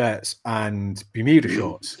Hawaiian shirts and Bermuda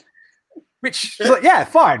shorts, which was like, yeah,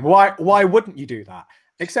 fine. Why wouldn't you do that?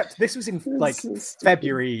 Except this was in like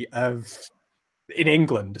February in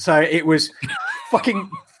England. So it was fucking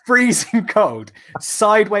freezing cold,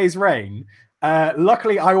 sideways rain.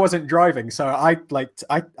 Luckily I wasn't driving. So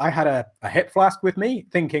I had a hip flask with me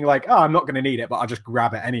thinking like, oh, I'm not going to need it, but I'll just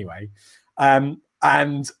grab it anyway.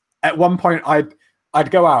 And at one point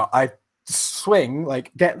I'd go out, I'd swing,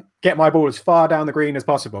 like get my ball as far down the green as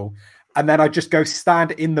possible. And then I'd just go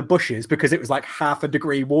stand in the bushes because it was like half a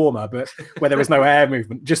degree warmer, but where there was no air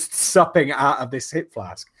movement, just supping out of this hip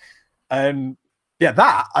flask. And yeah,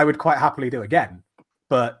 that I would quite happily do again.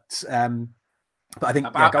 But I think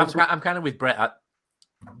I'm kind of with Brett at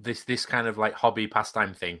this kind of like hobby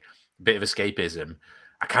pastime thing, bit of escapism.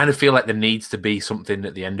 I kind of feel like there needs to be something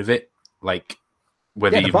at the end of it, like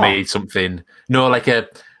whether you've made something, like an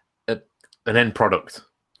end product.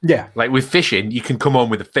 Yeah, like with fishing, you can come home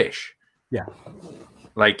with a fish. Yeah,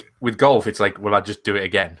 like with golf, it's like, will I just do it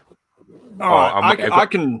again?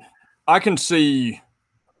 I can see.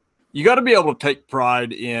 You got to be able to take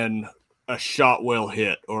pride in a shot well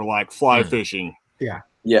hit, or like fly fishing. Yeah.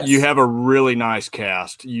 Yes. You have a really nice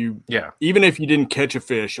cast. Even if you didn't catch a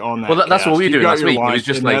fish on that. Well, that's cast, what we were doing last week.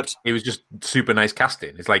 It was just super nice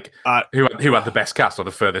casting. It's like who had the best cast or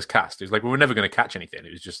the furthest cast. It's like, we were never going to catch anything.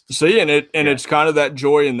 It was just it's kind of that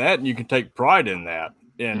joy in that, and you can take pride in that.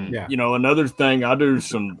 And another thing I do,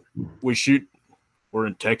 we shoot. We're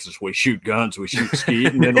in Texas. We shoot guns. We shoot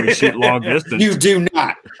skeet, and then we shoot long distance. You do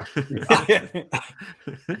not.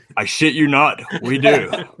 I shit you not. We do.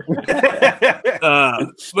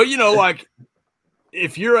 But like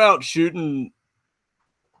if you're out shooting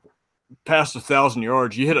past 1,000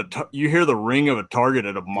 yards, you hit you hear the ring of a target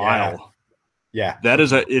at a mile. Yeah. That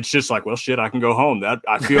is it's just like, well, shit, I can go home. That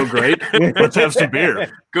I feel great. Let's have some beer.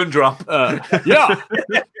 Good drop. Yeah.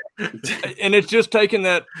 And it's just taking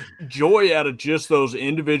that joy out of just those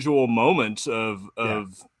individual moments of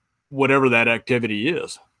whatever that activity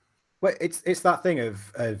is. Well, it's that thing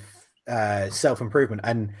of self-improvement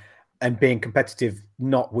and being competitive,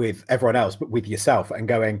 not with everyone else, but with yourself, and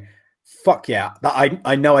going, fuck yeah, that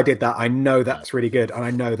I know I did that. I know that's really good. And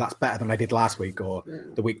I know that's better than I did last week or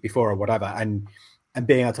the week before or whatever. And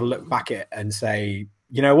being able to look back at it and say,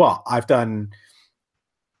 you know what, I've done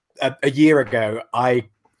a year ago,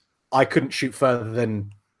 I couldn't shoot further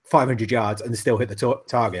than 500 yards and still hit the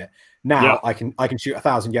target. Now I can shoot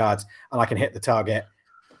 1,000 yards and I can hit the target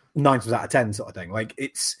 9 times out of 10, sort of thing. Like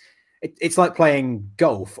it's like playing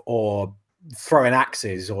golf or throwing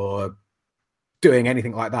axes or doing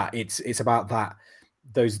anything like that. It's about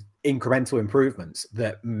those incremental improvements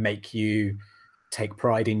that make you take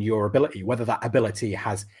pride in your ability, whether that ability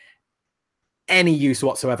has any use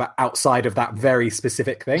whatsoever outside of that very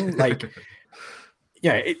specific thing. Like,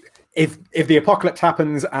 if the apocalypse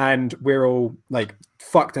happens and we're all like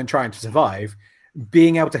fucked and trying to survive,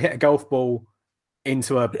 being able to hit a golf ball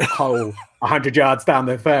into a hole 100 yards down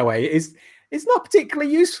the fairway is not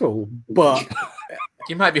particularly useful, but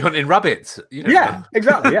you might be hunting rabbits. Yeah,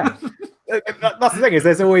 exactly. Yeah. That's the thing, is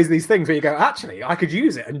there's always these things where you go, actually, I could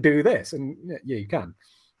use it and do this. And yeah, you can.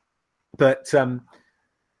 But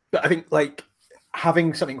I think like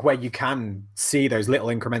having something where you can see those little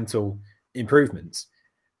incremental improvements,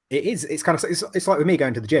 it's kind of, it's like with me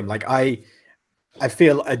going to the gym. Like I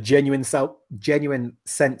feel a genuine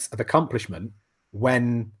sense of accomplishment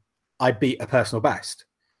when I beat a personal best,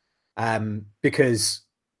 because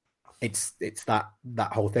it's that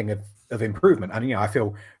whole thing of improvement. And I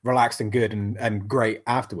feel relaxed and good and great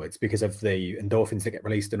afterwards because of the endorphins that get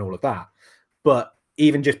released and all of that. But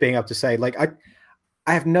even just being able to say, like,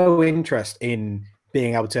 I have no interest in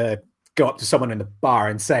being able to go up to someone in the bar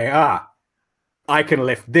and say, I can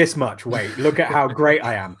lift this much weight. Look at how great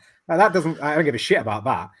I am. Now, I don't give a shit about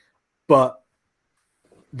that. But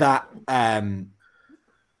that,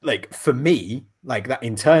 like, for me, like that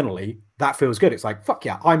internally, that feels good. It's like, fuck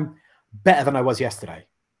yeah, I'm better than I was yesterday.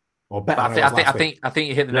 Or better than I was last week. I think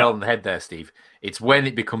you hit the nail on the head there, Steve. It's when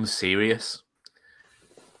it becomes serious.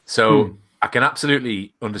 So I can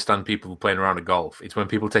absolutely understand people playing around at golf. It's when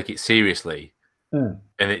people take it seriously, and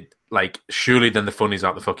it, like, surely then the fun is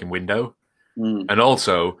out the fucking window. and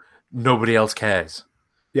also nobody else cares.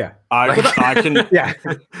 Yeah, I can. Yeah,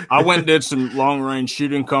 I went and did some long range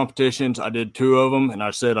shooting competitions. I did 2 of them, and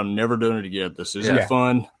I said I'm never doing it again. This isn't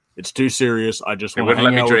fun. It's too serious. I just want to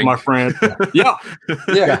hang out with my friend. Yeah,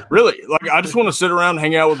 really. Like I just want to sit around,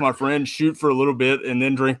 hang out with my friend, shoot for a little bit, and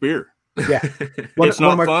then drink beer. Yeah, it's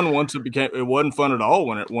not fun once it became. It wasn't fun at all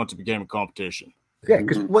once it became a competition. Yeah,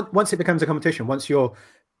 because once it becomes a competition, once you're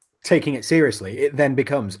taking it seriously, it then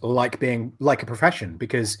becomes like being like a profession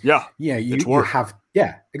because you have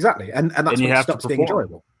exactly, and that's when it stops being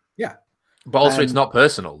enjoyable. Yeah, but also it's not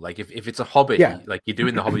personal. Like if it's a hobby, like you're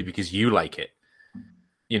doing the hobby because you like it.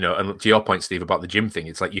 You know, and to your point, Steve, about the gym thing,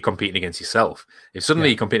 it's like you're competing against yourself. If suddenly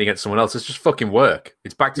you're competing against someone else, it's just fucking work.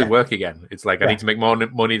 It's back to work again. It's like I need to make more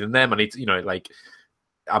money than them. I need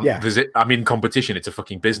to, I'm in competition. It's a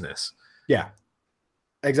fucking business. Yeah,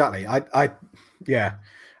 exactly. I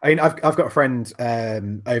mean, I've got a friend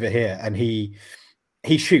over here, and he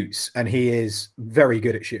shoots, and he is very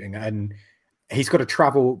good at shooting, and he's got to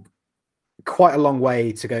travel quite a long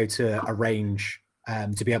way to go to a range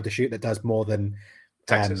to be able to shoot that does more than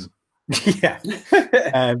Texas.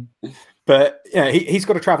 But he's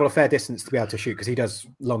got to travel a fair distance to be able to shoot because he does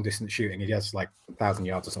long distance shooting. He does like 1,000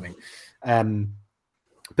 yards or something.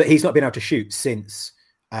 But he's not been able to shoot since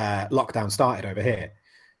lockdown started over here.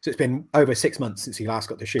 So it's been over 6 months since he last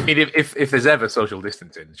got to shoot. I mean, if there's ever social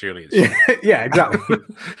distancing, surely it's yeah, exactly.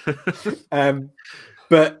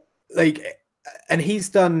 But like, and he's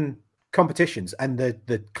done competitions, and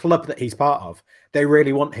the club that he's part of, they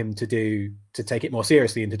really want him to take it more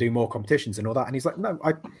seriously and to do more competitions and all that. And he's like, no,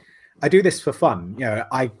 I do this for fun. You know,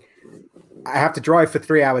 I have to drive for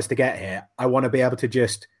 3 hours to get here. I want to be able to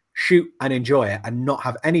just shoot and enjoy it and not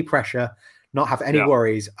have any pressure, not have any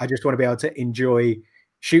worries. I just want to be able to enjoy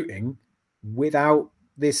shooting without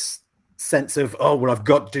this sense of, oh, well, I've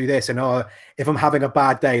got to do this. And if I'm having a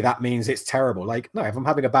bad day, that means it's terrible. Like, no, if I'm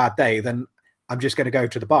having a bad day, then I'm just going to go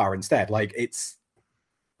to the bar instead. Like it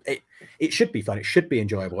should be fun. It should be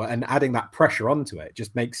enjoyable. And adding that pressure onto it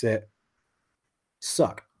just makes it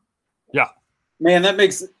suck. Yeah, man,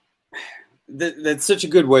 that's such a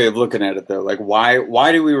good way of looking at it though. Like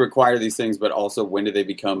why do we require these things, but also when do they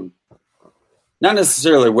become, not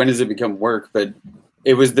necessarily when does it become work, but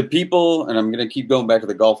it was the people, and I'm going to keep going back to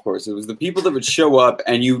the golf course. It was the people that would show up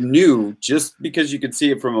and you knew just because you could see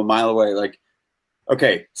it from a mile away, like,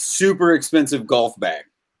 okay, super expensive golf bag.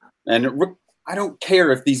 And I don't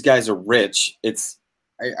care if these guys are rich.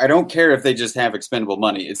 I don't care if they just have expendable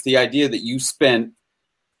money. It's the idea that you spent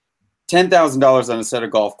 $10,000 on a set of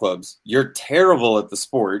golf clubs. You're terrible at the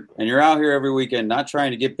sport, and you're out here every weekend not trying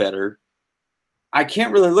to get better. I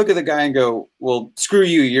can't really look at the guy and go, well, screw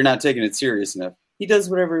you. You're not taking it serious enough. He does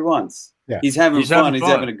whatever he wants. Yeah. He's having fun. He's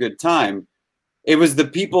having a good time. It was the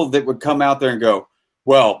people that would come out there and go,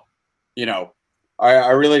 well, you know, I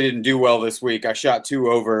really didn't do well this week. I shot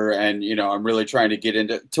 2 over, and you know I'm really trying to get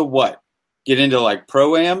into what? Get into like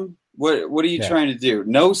Pro-Am? What are you trying to do?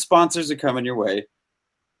 No sponsors are coming your way.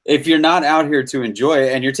 If you're not out here to enjoy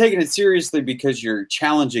it and you're taking it seriously because you're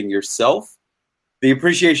challenging yourself, the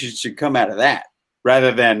appreciation should come out of that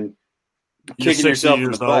rather than kicking yourself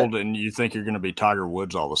in the butt. You're 60 years old and you think you're going to be Tiger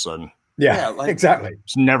Woods all of a sudden. Yeah, exactly.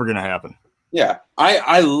 It's never going to happen. Yeah,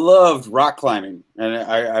 I loved rock climbing, and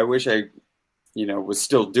I wish I was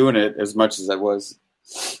still doing it as much as I was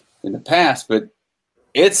in the past, but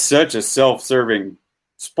it's such a self-serving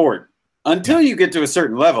sport until you get to a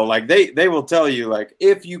certain level. Like they will tell you, like,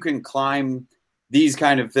 if you can climb these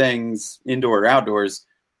kind of things indoor or outdoors,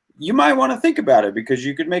 you might want to think about it because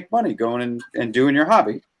you could make money going and doing your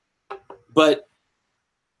hobby. But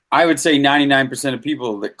I would say 99% of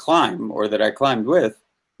people that climb or that I climbed with,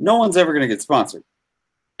 no one's ever going to get sponsored.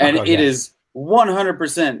 And it is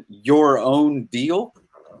 100% your own deal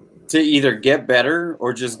to either get better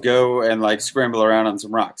or just go and like scramble around on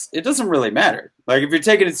some rocks. It doesn't really matter. Like if you're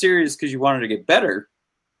taking it serious because you wanted to get better,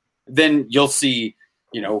 then you'll see,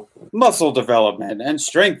 muscle development and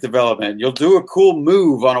strength development. You'll do a cool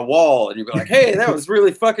move on a wall and you'll be like, hey, that was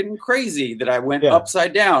really fucking crazy that I went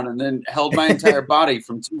upside down and then held my entire body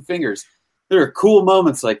from 2 fingers. There are cool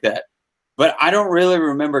moments like that. But I don't really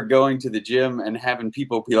remember going to the gym and having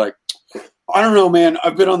people be like, I don't know, man.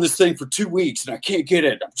 I've been on this thing for 2 weeks and I can't get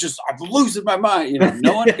it. I'm losing my mind.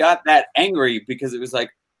 No one got that angry because it was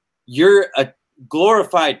like, you're a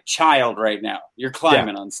glorified child right now. You're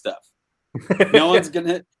climbing on stuff. No one's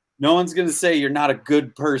gonna say you're not a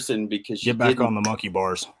good person because you get back on the monkey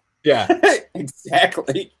bars. Yeah,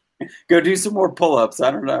 exactly. Go do some more pull-ups. I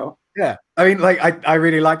don't know. Yeah, I mean, like I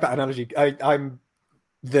really like that analogy. I'm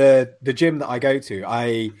the gym that I go to.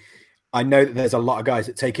 I know that there's a lot of guys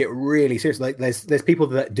that take it really seriously. Like there's people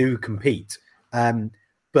that do compete,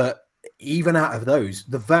 but even out of those,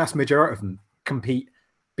 the vast majority of them compete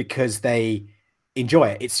because they enjoy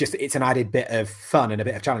it. It's an added bit of fun and a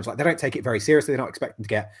bit of challenge. Like they don't take it very seriously. They're not expecting to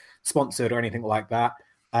get sponsored or anything like that.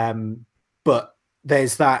 But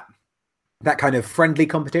there's that kind of friendly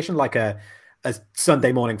competition, like a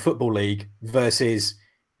Sunday morning football league versus,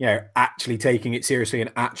 actually taking it seriously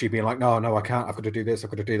and actually being like, no, I can't. I've got to do this. I've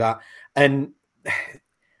got to do that. And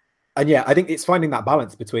yeah, I think it's finding that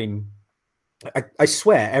balance between. I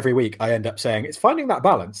swear every week I end up saying it's finding that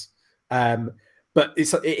balance. But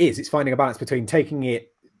it's finding a balance between taking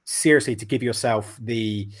it seriously to give yourself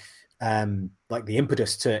the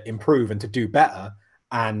impetus to improve and to do better,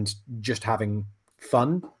 and just having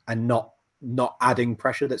fun and not adding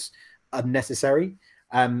pressure that's unnecessary.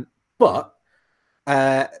 But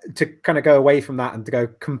to kind of go away from that and to go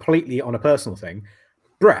completely on a personal thing,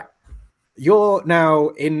 Brett, you're now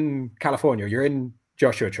in California. You're in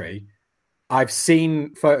Joshua Tree. I've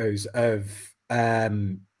seen photos of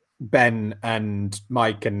Ben and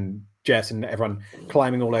Mike and Jess and everyone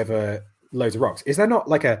climbing all over loads of rocks. Is there not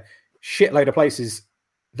like a shitload of places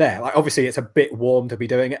there? Like, obviously it's a bit warm to be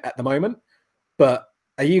doing it at the moment, but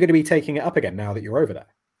are you going to be taking it up again now that you're over there?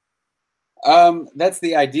 That's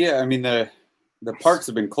the idea. I mean, the parks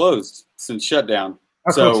have been closed since shutdown.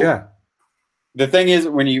 Of course, yeah. The thing is,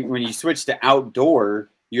 when you switch to outdoor,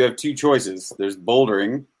 you have two choices. There's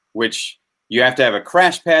bouldering, which you have to have a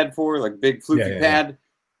crash pad for, like big floofy pad,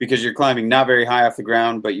 because you're climbing not very high off the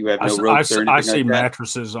ground, but you have no ropes or anything I see like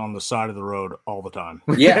mattresses on the side of the road all the time.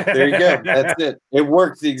 Yeah, there you go. That's it. It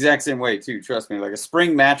works the exact same way too. Trust me. Like a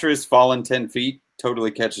spring mattress falling 10 feet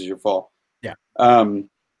totally catches your fall. Yeah.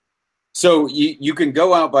 So you can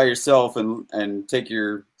go out by yourself and take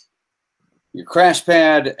your crash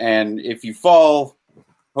pad, and if you fall,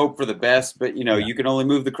 hope for the best. But you can only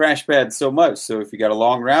move the crash pad so much. So if you got a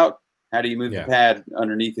long route, how do you move the pad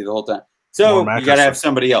underneath you the whole time? So you got to have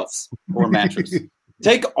somebody else or mattress.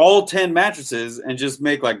 Take all 10 mattresses and just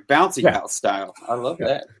make like bouncy house style. I love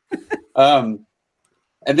that.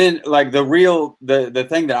 And then like the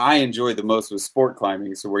thing that I enjoyed the most was sport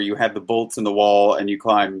climbing. So where you have the bolts in the wall and you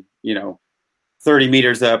climb, 30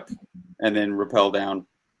 meters up and then rappel down,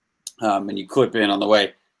 and you clip in on the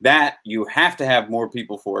way. That you have to have more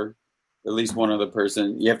people for, at least one other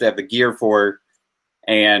person. You have to have the gear for,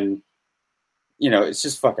 and it's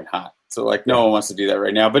just fucking hot. So like no one wants to do that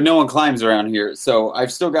right now, but no one climbs around here. So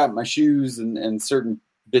I've still got my shoes and certain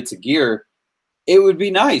bits of gear. It would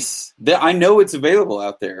be nice that I know it's available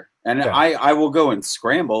out there, and I will go and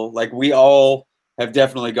scramble. Like we all have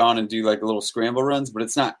definitely gone and do like little scramble runs, but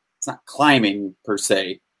it's not climbing per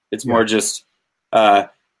se. It's more just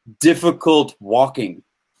difficult walking.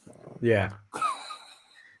 Yeah.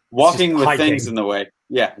 Walking with hiking. Things in the way.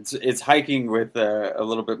 Yeah. It's hiking with a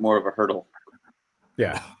little bit more of a hurdle.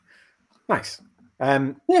 Yeah. Nice.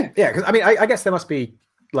 Because I guess there must be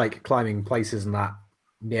like climbing places and that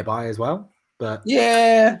nearby as well. But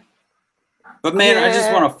yeah. But man, I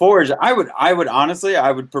just want to forge. I would honestly,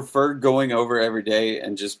 I would prefer going over every day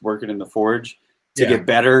and just working in the forge to get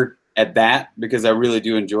better at that, because I really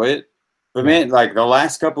do enjoy it. But man, like the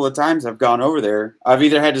last couple of times I've gone over there, I've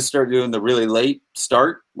either had to start doing the really late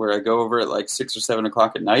start where I go over at like 6 or 7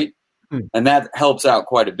 o'clock at night, and that helps out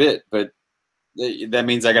quite a bit. But that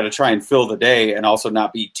means I got to try and fill the day and also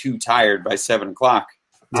not be too tired by 7 o'clock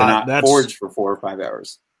to not forge for 4 or 5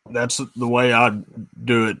 hours. That's the way I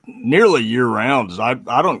do it nearly year round. Is I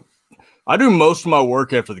do most of my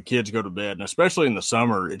work after the kids go to bed, and especially in the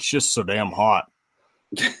summer, it's just so damn hot.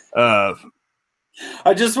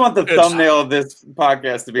 I just want the thumbnail of this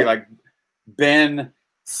podcast to be like Ben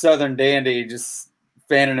Southern Dandy just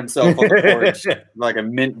fanning himself on the porch like a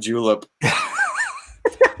mint julep.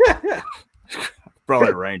 Probably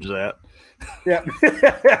arrange that. Yeah.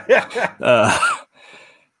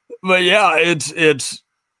 But yeah, it's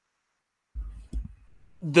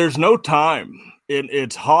there's no time.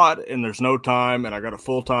 It's hot and there's no time, and I got a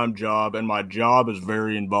full-time job, and my job is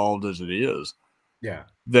very involved as it is. Yeah.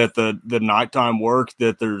 That the nighttime work,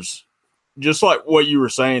 that there's just like what you were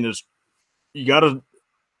saying, is you got to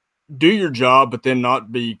do your job, but then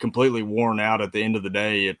not be completely worn out at the end of the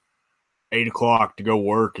day at 8 o'clock to go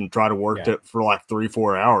work and try to work it for like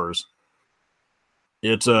 3-4 hours.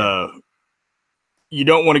 It's you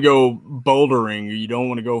don't want to go bouldering, you don't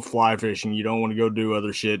want to go fly fishing, you don't want to go do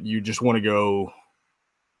other shit. You just want to go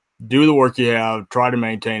do the work you have, try to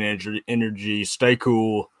maintain energy, stay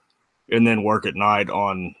cool, and then work at night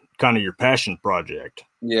on kind of your passion project.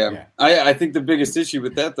 Yeah. I think the biggest issue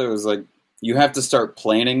with that though is like you have to start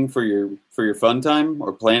planning for your fun time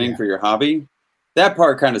or planning for your hobby. That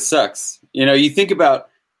part kind of sucks. You think about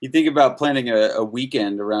planning a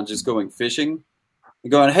weekend around just going fishing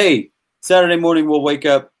and going, hey, Saturday morning we'll wake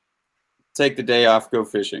up, take the day off, go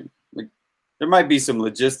fishing. Like, there might be some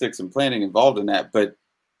logistics and planning involved in that, but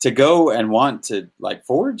to go and want to like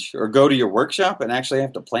forge or go to your workshop and actually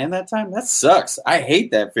have to plan that time, that sucks. I hate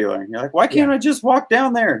that feeling. You're like, why can't I just walk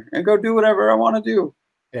down there and go do whatever I want to do?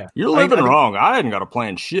 Yeah, you're living wrong. I hadn't got to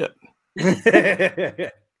plan shit. I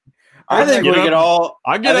think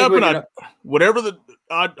I get up and whatever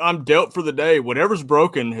I'm dealt for the day, whatever's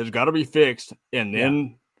broken has got to be fixed, and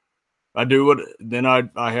then I do it. Then I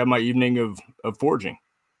have my evening of forging.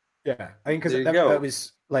 Yeah, I mean, because that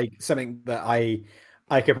was like something that I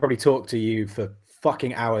could probably talk to you for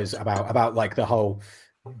fucking hours about like the whole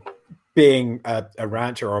being a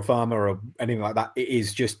rancher or a farmer or anything like that. It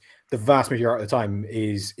is just the vast majority of the time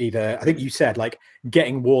is either, I think you said, like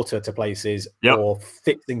getting water to places or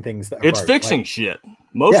fixing things that are it's broke. Fixing shit.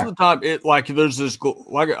 Most of the time, it like there's this,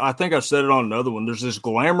 like I think I said it on another one, there's this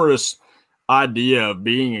glamorous idea of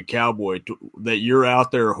being a cowboy that you're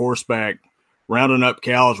out there horseback rounding up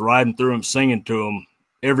cows, riding through them, singing to them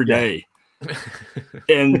every day.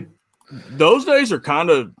 And those days are kind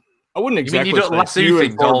of, I wouldn't exactly you don't lasso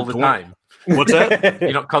things all the time. What's that?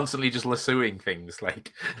 You're not constantly just lassoing things,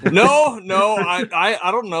 like no. I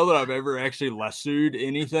don't know that I've ever actually lassoed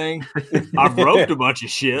anything. I've roped a bunch of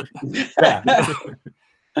shit.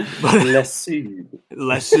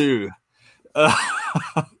 Lasso.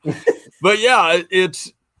 But yeah,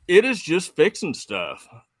 it is just fixing stuff.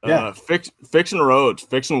 Fixing roads,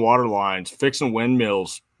 fixing water lines, fixing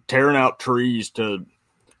windmills, tearing out trees to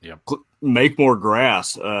make more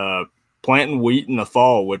grass. Planting wheat in the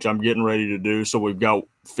fall, which I'm getting ready to do, so we've got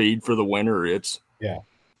feed for the winter. It's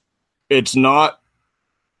not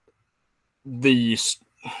it's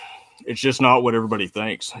just not what everybody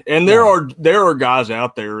thinks. And there are guys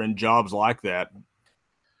out there in jobs like that,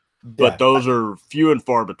 but those are few and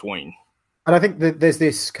far between. And I think that there's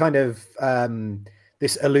this kind of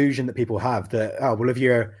this illusion that people have that, oh, well, if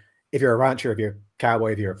you're a rancher, if you're a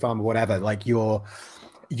cowboy, if you're a farmer, whatever, like you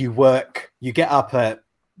get up at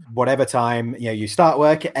whatever time, you start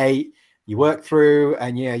work at 8, you work through,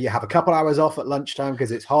 and you have a couple hours off at lunchtime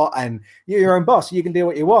because it's hot, and you're your own boss. You can do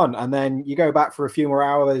what you want, and then you go back for a few more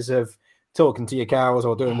hours of talking to your cows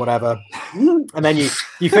or doing whatever, and then you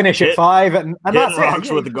finish at 5, and that's rocks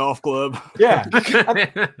it. With the golf club,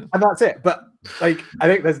 and that's it. But like, I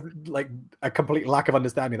think there's like a complete lack of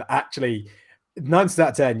understanding that actually 9 times out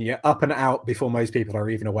of 10 you're up and out before most people are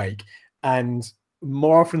even awake, and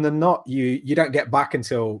more often than not, you don't get back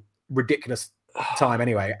until ridiculous time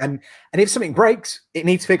anyway. And if something breaks, it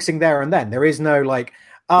needs fixing there and then. There is no like,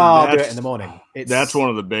 I'll do it in the morning. That's one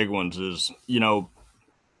of the big ones is, hell,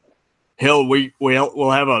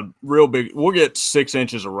 we'll have a real big, we'll get 6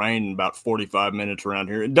 inches of rain in about 45 minutes around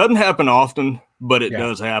here. It doesn't happen often, but it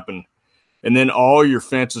does happen. And then all your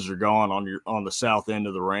fences are gone on the south end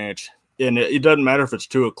of the ranch. And it doesn't matter if it's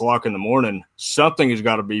 2:00 in the morning, something has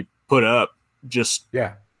got to be put up. Just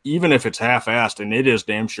even if it's half-assed, and it is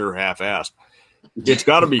damn sure half-assed, it's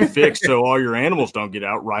got to be fixed so all your animals don't get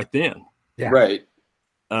out right then. Right.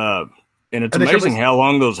 And it's amazing how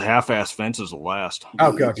long those half-assed fences will last.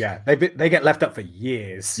 Oh god, yeah, they get left up for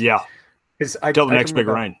years. Yeah, until the next big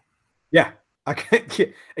rain. Yeah,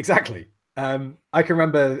 exactly. I can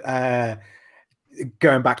remember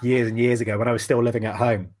going back years and years ago when I was still living at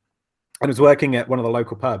home. I was working at one of the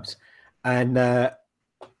local pubs, and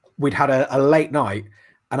we'd had a late night,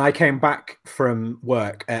 and I came back from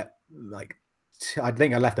work at like, I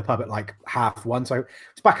think I left the pub at like 1:30. So I was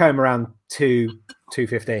back home around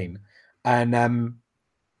 2:15, and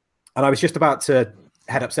I was just about to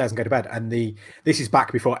head upstairs and go to bed. And this is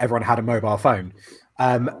back before everyone had a mobile phone,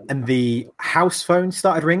 and the house phone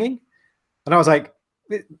started ringing, and I was like,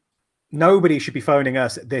 nobody should be phoning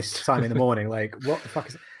us at this time in the morning. Like, what the fuck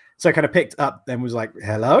is it? So I kind of picked up and was like,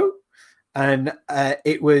 hello. And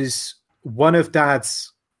it was one of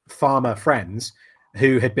Dad's farmer friends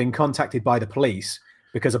who had been contacted by the police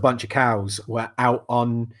because a bunch of cows were out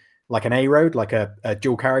on like an A road, like a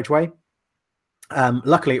dual carriageway.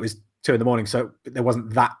 Luckily, it was 2 a.m, so there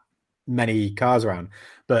wasn't that many cars around.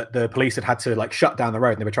 But the police had to like shut down the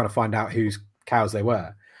road, and they were trying to find out whose cows they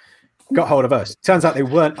were. Got hold of us. Turns out they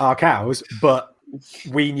weren't our cows, but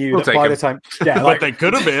we knew that by the time, but they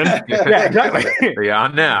could have been. Yeah, exactly. They are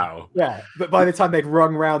now. Yeah, but by the time they'd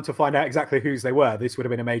rung round to find out exactly whose they were, this would have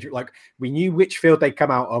been a major. Like, we knew which field they'd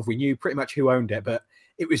come out of. We knew pretty much who owned it, but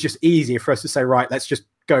it was just easier for us to say, right, let's just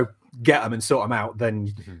go get them and sort them out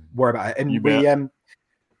than worry about it. And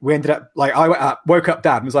we ended up like I woke up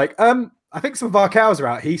Dad and was like, I think some of our cows are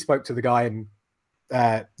out. He spoke to the guy and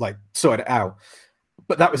like sorted it out.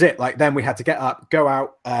 But that was it. Like then we had to get up, go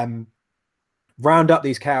out, round up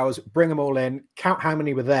these cows, bring them all in, count how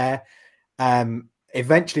many were there.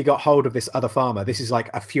 Eventually got hold of this other farmer. This is like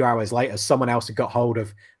a few hours later. Someone else had got hold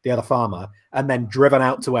of the other farmer and then driven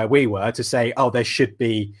out to where we were to say, oh, there should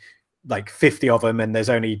be like 50 of them and there's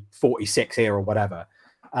only 46 here or whatever.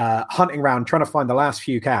 Hunting around, trying to find the last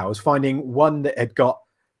few cows, finding one that had got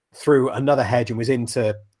through another hedge and was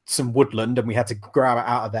into some woodland, and we had to grab it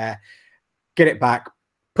out of there, get it back,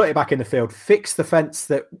 put it back in the field, fix the fence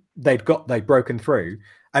that they'd broken through.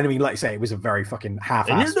 And I mean, like you say, it was a very fucking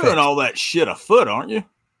half-assed. And you're doing all that shit afoot, aren't you?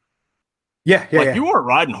 Yeah. You weren't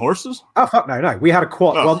riding horses? Oh fuck no. We had a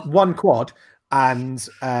quad, one quad, and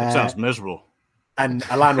that sounds miserable. And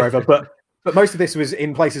a Land Rover, but most of this was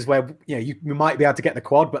in places where you might be able to get the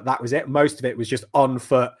quad, but that was it. Most of it was just on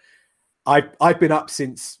foot. I've been up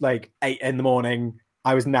since like 8 a.m.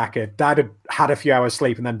 I was knackered. Dad had a few hours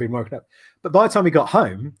sleep and then been woken up. But by the time we got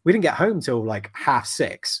home, we didn't get home till like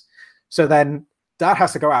 6:30. So then Dad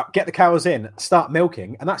has to go out, get the cows in, start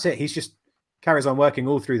milking, and that's it. He's just carries on working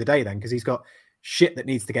all through the day then because he's got shit that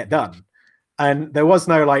needs to get done. And there was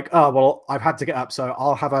no like, oh well, I've had to get up, so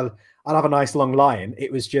I'll have a nice long lie-in.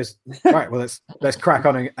 It was just right. Well, let's crack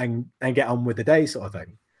on and get on with the day, sort of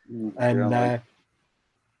thing. And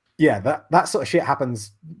that sort of shit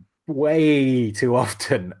happens way too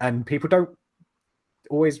often, and people don't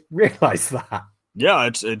always realize that. Yeah,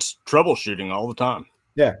 it's troubleshooting all the time.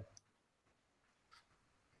 Yeah.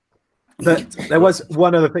 But there was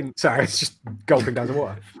one other thing. Sorry, it's just gulping down the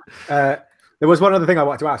water. There was one other thing I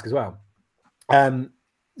wanted to ask as well.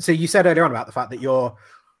 So you said earlier on about the fact that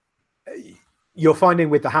you're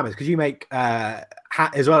finding with the hammers, because you make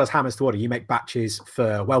as well as hammers to order, you make batches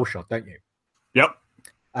for Wellshot, don't you? Yep.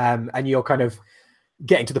 And you're kind of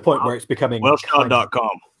getting to the point where it's becoming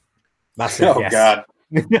Wellshot.com. That's it. Oh yes. God.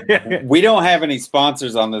 We don't have any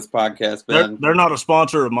sponsors on this podcast, Ben. They're not a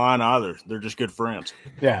sponsor of mine either. They're just good friends.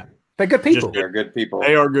 Yeah. They're good people. They're good people.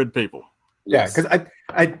 They are good people. Yeah, because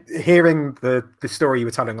I hearing the story you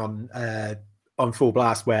were telling on Full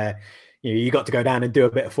Blast, where you got to go down and do a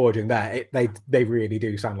bit of forging there. They really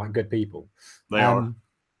do sound like good people. They are.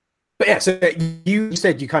 But yeah, so you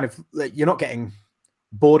said you kind of you're not getting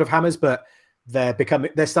bored of hammers, but they're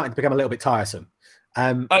starting to become a little bit tiresome.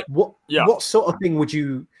 What sort of thing would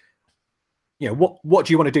you what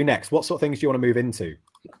do you want to do next? What sort of things do you want to move into?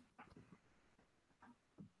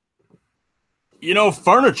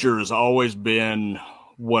 Furniture has always been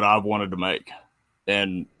what I've wanted to make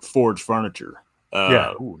and forge furniture.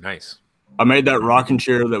 Ooh, nice. I made that rocking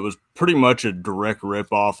chair that was pretty much a direct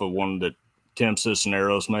rip-off of one that Tim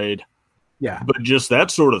Cisneros made. Yeah. But just that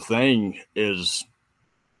sort of thing is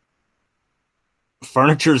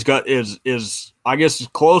furniture's got is I guess as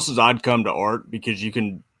close as I'd come to art, because you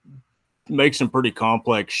can make some pretty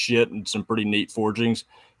complex shit and some pretty neat forgings,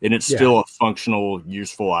 and it's still a functional,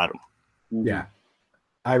 useful item. Yeah,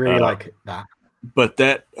 I really like that. But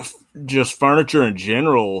that just furniture in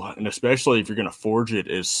general, and especially if you're going to forge it,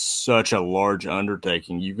 is such a large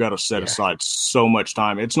undertaking. You've got to set aside so much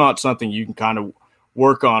time. It's not something you can kind of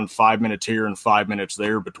work on 5 minutes here and 5 minutes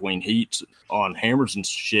there between heats on hammers and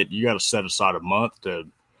shit. You got to set aside a month to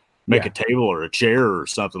make a table or a chair or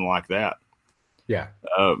something like that. Yeah.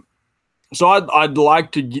 So I'd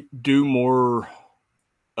like to do more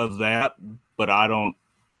of that, but I don't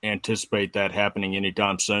anticipate that happening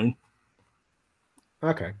anytime soon.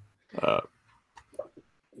 Okay.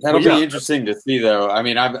 That'll be interesting to see, though. I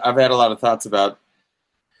mean, I've had a lot of thoughts about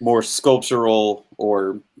more sculptural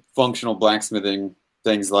or functional blacksmithing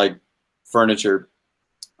things like furniture,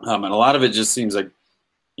 and a lot of it just seems like,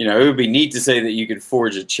 it would be neat to say that you could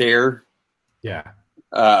forge a chair. Yeah.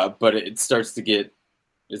 But it starts to get,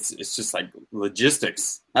 it's just like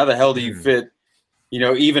logistics. How the hell do you fit,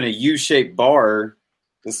 even a U-shaped bar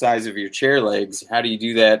the size of your chair legs? How do you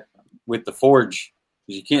do that with the forge?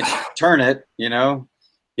 You can't turn it, you got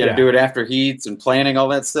to do it after heats and planning, all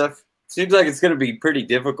that stuff. Seems like it's going to be pretty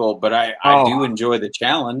difficult, but I do enjoy the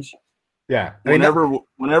challenge. Yeah.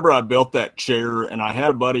 Whenever I built that chair, and I had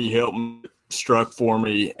a buddy help me struck for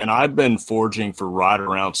me, and I'd been forging for right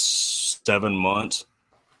around 7 months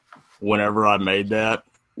whenever I made that.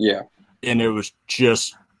 Yeah. And it was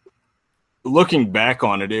just, looking back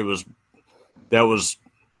on it, that was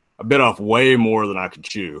a bit off way more than I could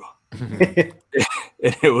chew.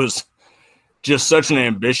 It was just such an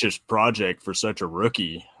ambitious project for such a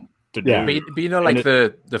rookie to do. But like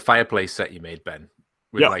the fireplace set you made, Ben,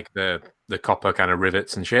 with like the copper kind of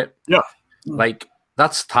rivets and shit. Yeah. Like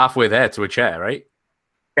that's halfway there to a chair, right?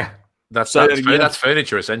 That's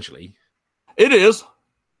furniture essentially. It is,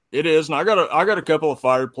 and I got a couple of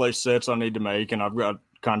fireplace sets I need to make, and I've got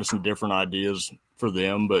kind of some different ideas for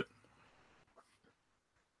them, but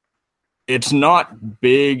it's not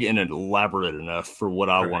big and elaborate enough for what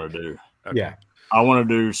I want to do. Okay. Yeah, I want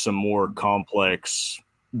to do some more complex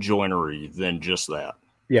joinery than just that.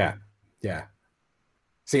 Yeah.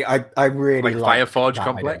 See, I really like Fireforge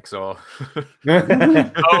complex idea.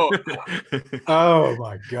 Or oh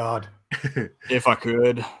my god! If I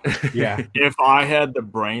could, yeah. If I had the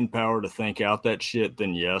brain power to think out that shit,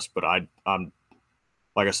 then yes. But I'm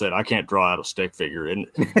like I said, I can't draw out a stick figure, and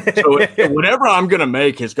so whatever I'm gonna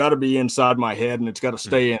make has got to be inside my head, and it's got to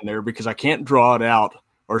stay in there because I can't draw it out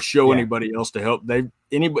or show anybody else to help.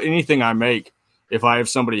 Anything I make, if I have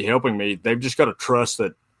somebody helping me, they've just got to trust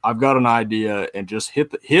that I've got an idea and just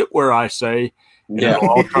hit where I say, and it'll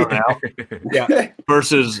all turn out. Yeah.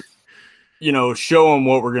 Versus, show them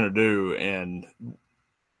what we're going to do and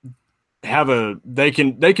they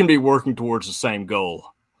can be working towards the same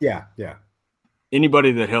goal. Yeah.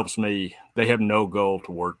 Anybody that helps me, they have no goal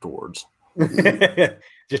to work towards.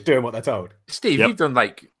 Just doing what they're told. Steve, you've done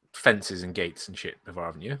like fences and gates and shit before,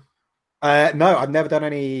 haven't you? No, I've never done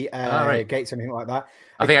any gates or anything like that.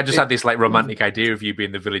 I think I just had this like romantic idea of you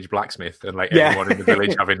being the village blacksmith and like everyone in the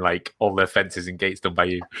village having like all their fences and gates done by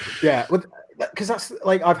you. Yeah, because that's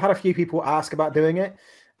like I've had a few people ask about doing it,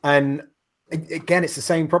 and again, it's the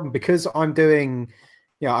same problem because I'm doing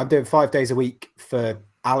 5 days a week for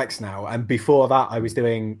Alex now, and before that, I was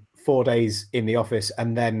doing 4 days in the office,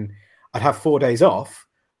 and then I'd have 4 days off,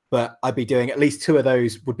 but I'd be doing at least 2 of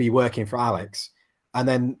those would be working for Alex. And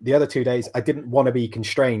then the other 2 days, I didn't want to be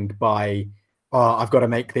constrained by, I've got to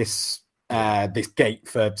make this this gate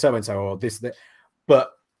for so-and-so or this, that.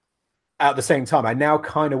 But at the same time, I now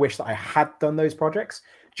kind of wish that I had done those projects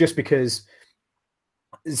just because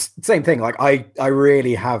it's the same thing. Like I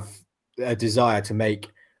really have a desire to make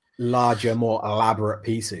larger, more elaborate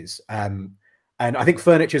pieces. And I think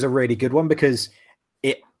furniture is a really good one because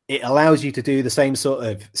it allows you to do the same sort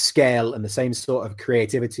of scale and the same sort of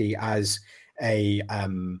creativity as a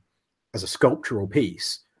sculptural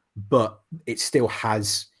piece, but it still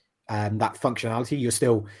has that functionality. You're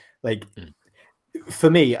still like, for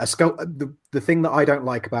me, the thing that I don't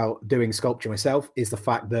like about doing sculpture myself is the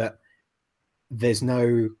fact that there's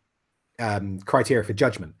no criteria for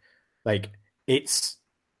judgment. Like it's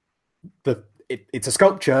a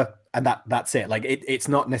sculpture and that's it. Like it's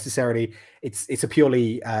not necessarily, it's a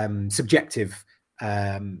purely subjective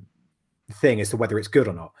thing as to whether it's good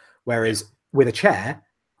or not. Whereas with a chair,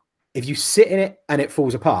 if you sit in it and it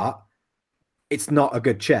falls apart, it's not a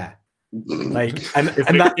good chair. Like,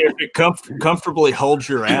 if it comfortably holds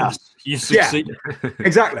your ass, you succeed. Yeah,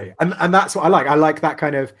 exactly. And that's what I like. I like that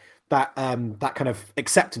kind of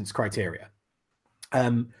acceptance criteria.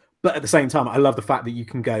 But at the same time, I love the fact that you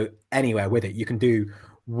can go anywhere with it. You can do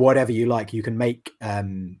whatever you like. You can make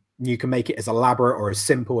it as elaborate or as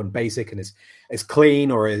simple and basic and as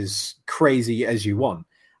clean or as crazy as you want.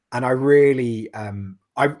 And I really want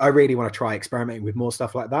to try experimenting with more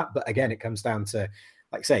stuff like that. But again, it comes down to,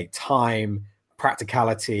 like say, time,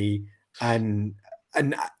 practicality, and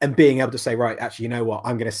being able to say, right, actually, you know what?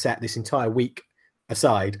 I'm going to set this entire week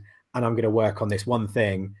aside and I'm going to work on this one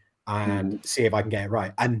thing and see if I can get it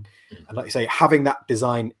right. And like you say, having that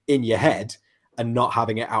design in your head and not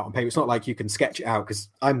having it out on paper. It's not like you can sketch it out because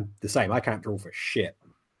I'm the same. I can't draw for shit.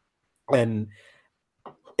 And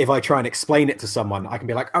if I try and explain it to someone, I can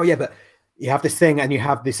be like, oh yeah, but you have this thing and you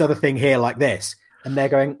have this other thing here like this. And they're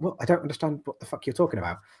going, well, I don't understand what the fuck you're talking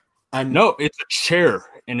about. And no, it's a chair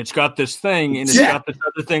and it's got this thing and it's got this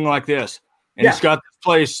other thing like this. And it's got this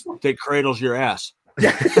place that cradles your ass.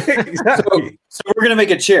 Yeah, exactly. So we're going to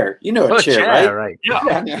make a chair. You know a chair, right?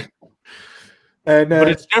 Yeah. And, but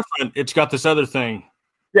it's different. It's got this other thing.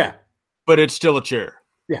 Yeah. But it's still a chair.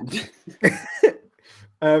 Yeah.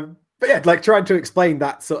 But yeah, like trying to explain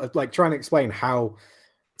that sort of like trying to explain how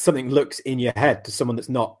something looks in your head to someone that's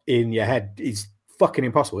not in your head is fucking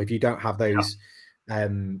impossible if you don't have those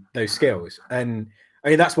skills. And I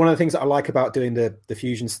mean, that's one of the things that I like about doing the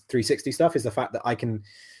Fusion 360 stuff is the fact that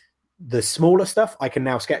the smaller stuff I can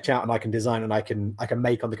now sketch out and I can design and I can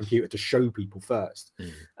make on the computer to show people first.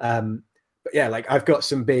 But yeah, like I've got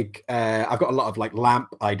some big, I've got a lot of like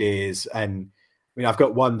lamp ideas, and I mean, I've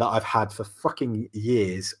got one that I've had for fucking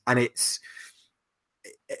years, and it's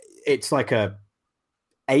like a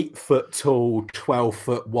 8 foot tall, 12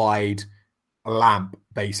 foot wide lamp,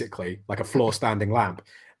 basically like a floor standing lamp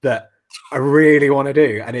that I really want to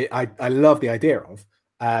do. And I love the idea of,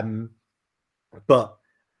 but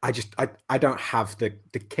I don't have the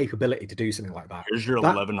capability to do something like that. Here's your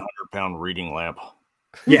 1,100-pound reading lamp.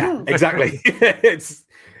 Yeah, exactly.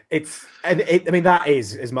 I mean, that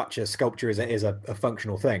is as much a sculpture as it is a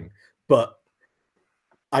functional thing, but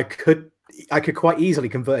I could quite easily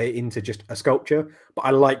convert it into just a sculpture, but I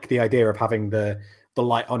like the idea of having the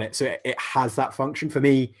light on it, so it has that function. For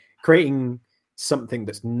me, creating something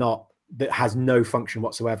that has no function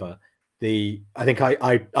whatsoever, I think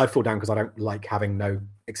I fall down because I don't like having no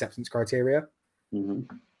acceptance criteria.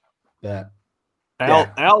 But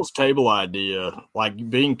Al's table idea, like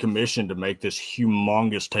being commissioned to make this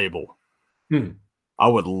humongous table, I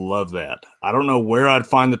would love that. I don't know where I'd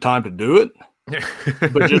find the time to do it.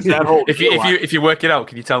 But just that whole if you work it out,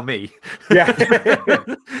 can you tell me? Yeah.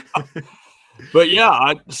 But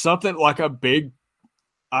yeah, something like a big,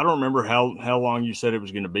 I don't remember how long you said it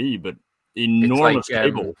was going to be, but enormous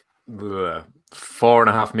table.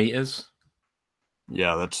 4.5 meters.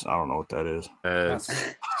 Yeah, I don't know what that is.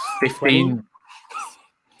 15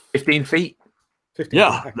 feet. 15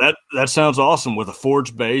 Yeah, feet. that sounds awesome with a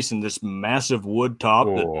forged base and this massive wood top.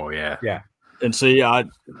 Yeah. And see, I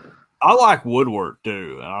like woodwork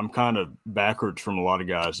too. And I'm kind of backwards from a lot of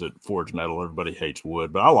guys that forge metal. Everybody hates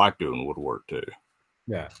wood, but I like doing woodwork too.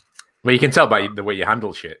 Yeah. Well, you can tell by the way you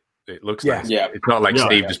handle shit. It looks nice. Yeah. It's not like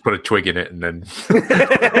Steve just put a twig in it and then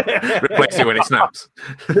replace it when it snaps.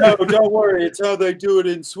 No, don't worry. It's how they do it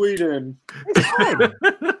in Sweden.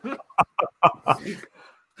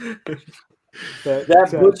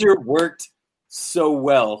 That butcher worked so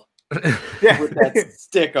well with that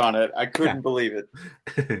stick on it. I couldn't believe it.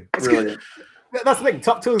 Brilliant. That's the thing.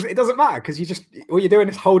 Top tools, it doesn't matter because all you're doing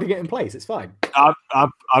is holding it in place. It's fine. I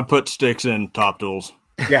put sticks in top tools.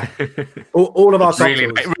 Yeah, all of our top really,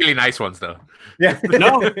 tools. really nice ones though. Yeah,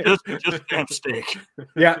 no, just damn stick.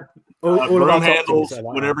 Yeah, all of our handles, tools,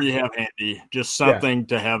 whatever you have handy, just something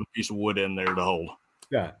to have a piece of wood in there to hold.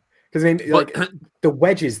 Yeah, because I mean, like the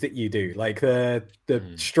wedges that you do, like the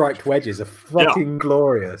striped wedges, are fucking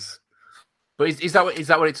glorious. But is that what it's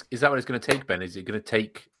going to take, Ben? Is it going to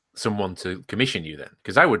take someone to commission you then?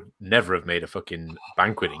 Because I would never have made a fucking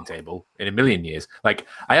banqueting table in a million years. Like,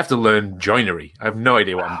 I have to learn joinery. I have no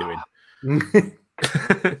idea what I'm doing.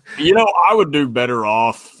 I would do better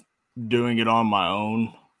off doing it on my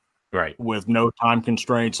own, right? With no time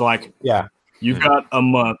constraints. Like, you've got a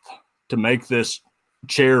month to make this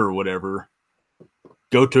chair or whatever.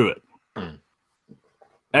 Go to it.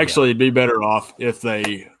 Actually, it'd be better off if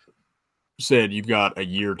they said you've got a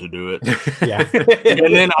year to do it. Yeah.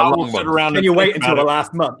 And then I will sit around and you wait until the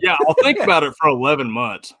last month. Yeah, I'll think about it for 11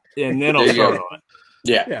 months and then I'll start on it.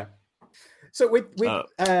 Yeah. So with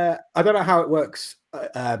I don't know how it works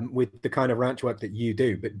with the kind of ranch work that you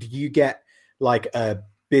do, but do you get like a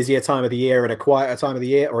busier time of the year and a quieter time of the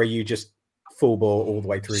year, or are you just full bore all the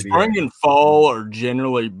way through the year? Spring and fall are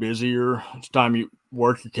generally busier. It's time you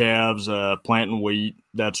work your calves, planting wheat,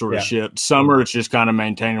 that sort of shit. Summer, it's just kind of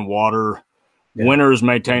maintaining water. Yeah. Winter is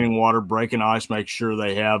maintaining water, breaking ice, make sure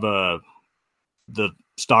they have the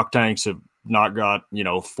stock tanks have not got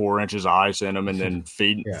 4 inches of ice in them, and then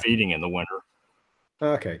feeding in the winter.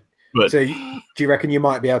 Okay, but so do you reckon you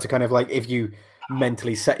might be able to kind of like, if you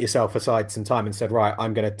mentally set yourself aside some time and said, right,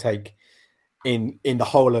 I'm going to take in the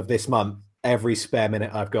whole of this month, every spare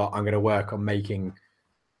minute I've got, I'm going to work on making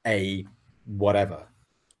a whatever?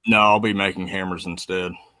 No, I'll be making hammers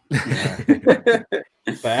instead.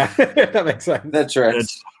 That makes sense. That's right.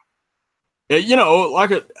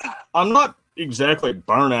 I'm not exactly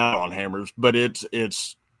burnt out on hammers, but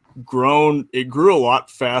it's grown. It grew a lot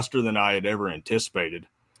faster than I had ever anticipated.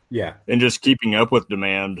 Yeah, and just keeping up with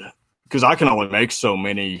demand, because I can only make so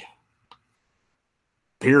many.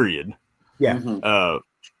 Period. Yeah.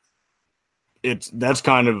 That's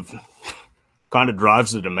kind of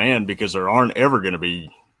drives the demand, because there aren't ever going to be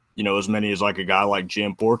as many as like a guy like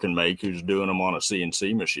Jim Poor can make, who's doing them on a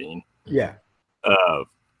CNC machine. Yeah.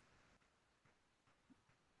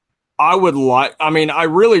 I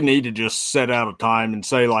really need to just set out a time and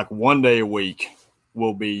say, like, one day a week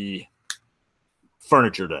will be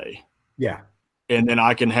furniture day. Yeah. And then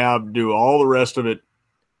I can do all the rest of it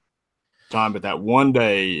time, but that one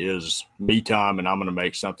day is me time, and I'm going to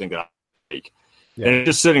make something that I like. Yeah. And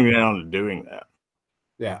just sitting down and doing that.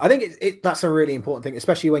 Yeah, I think that's a really important thing,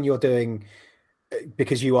 especially when you're doing,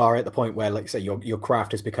 because you are at the point where, like, say, your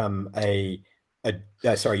craft has become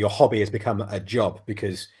your hobby has become a job,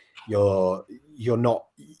 because you're not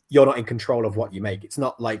in control of what you make. It's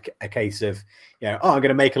not like a case of, I'm going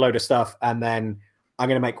to make a load of stuff and then I'm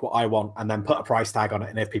going to make what I want and then put a price tag on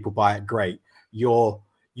it, and if people buy it, great. You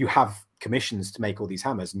have commissions to make all these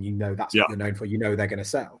hammers, and that's what you're known for. They're going to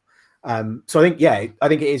sell. So I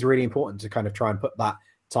think it is really important to kind of try and put that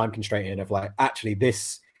time constraint in of like, actually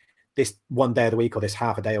this 1 day of the week or this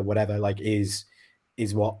half a day or whatever, like is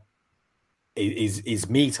what is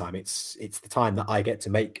me time. It's the time that I get to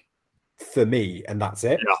make for me, and that's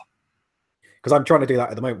it. Yeah. Because I'm trying to do that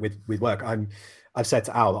at the moment with work. I've said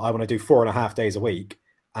to Al that I want to do 4.5 days a week,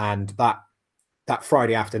 and that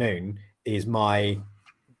Friday afternoon is my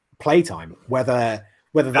playtime. Whether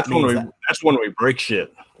that means that's when we break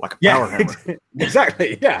shit like a power hammer.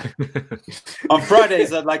 Exactly. Yeah. On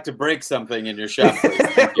Fridays, I'd like to break something in your shop.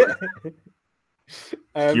 Thank you.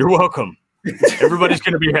 You're welcome. Everybody's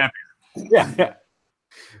going to be happy. Yeah.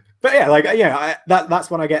 But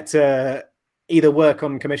that's when I get to either work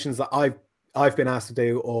on commissions that I've been asked to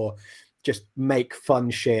do, or just make fun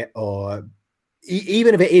shit, or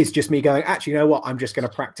even if it is just me going, actually, you know what, I'm just going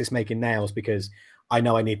to practice making nails because I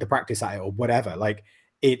know I need to practice at it, or whatever. Like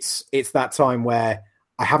it's that time where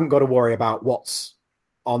I haven't got to worry about what's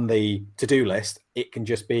on the to-do list. It can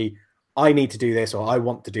just be, I need to do this, or I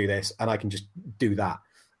want to do this, and I can just do that.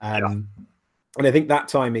 And I think that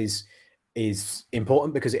time is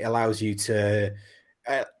important because it allows you to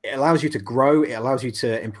grow. It allows you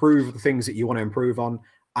to improve the things that you want to improve on,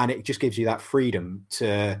 and it just gives you that freedom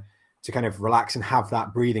to kind of relax and have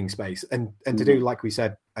that breathing space, and to do, like we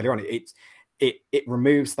said earlier on, it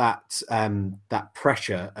removes that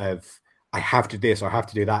pressure of I have to do this or I have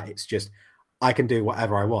to do that. It's just I can do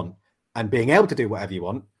whatever I want, and being able to do whatever you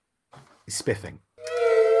want is spiffing.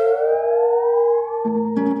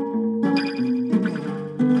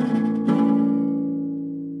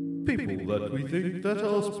 People that we think that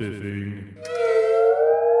are spiffing.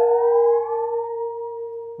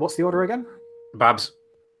 What's the order again? Babs.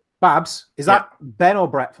 Is that Ben or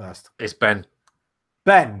Brett first? It's Ben.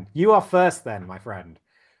 Ben, you are first then, my friend.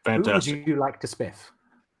 Fantastic. Who would you like to spiff?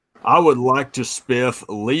 I would like to spiff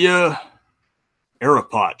Leah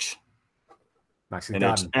Aripotch. Nicely And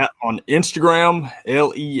done. it's on Instagram,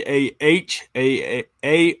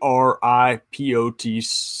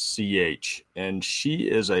 LeahAripotch. And she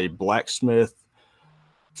is a blacksmith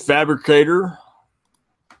fabricator.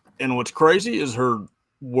 And what's crazy is her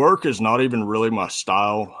work is not even really my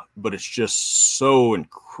style, but it's just so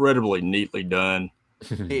incredibly neatly done.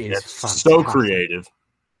 It's so creative.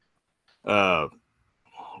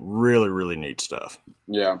 Really, really neat stuff.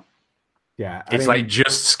 Yeah. Yeah. It's like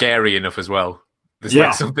just scary enough as well. There's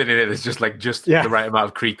like something in it that's just the right amount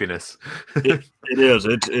of creepiness. It is.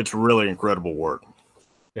 It's really incredible work.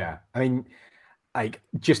 Yeah. I mean, like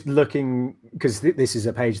just looking, because this is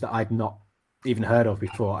a page that I've not even heard of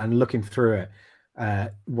before, and looking through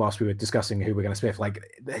it whilst we were discussing who we're going to spiff, like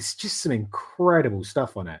there's just some incredible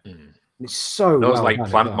stuff on it. It's so those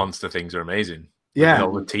plant monster things are amazing. Yeah.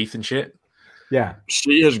 All the teeth and shit. Yeah.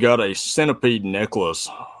 She has got a centipede necklace,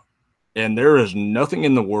 and there is nothing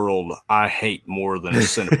in the world I hate more than a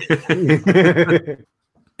centipede.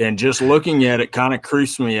 And just looking at it kind of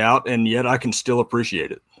creeps me out, and yet I can still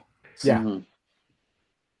appreciate it. Yeah. Mm-hmm.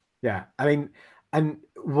 Yeah. I mean, and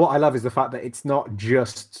what I love is the fact that it's not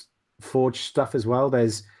just forged stuff as well.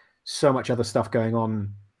 There's so much other stuff going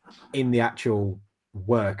on in the actual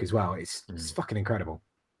work as well. It's fucking incredible.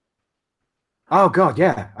 Oh God,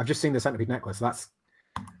 yeah. I've just seen the centipede necklace.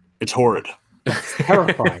 It's horrid. That's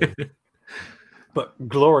terrifying. But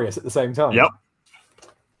glorious at the same time. Yep.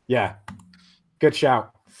 Yeah. Good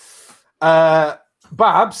shout.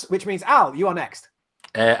 Babs, which means Al, you are next.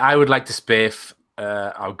 I would like to spiff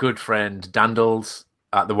our good friend Dandles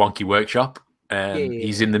at the Wonky Workshop.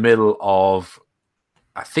 He's in the middle of,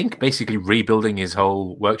 I think, basically rebuilding his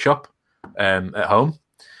whole workshop at home.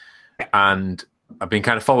 And I've been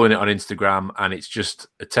kind of following it on Instagram, and it's just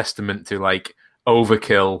a testament to like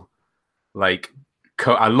overkill. Like,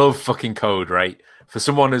 I love fucking code, right? For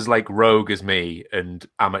someone as like rogue as me and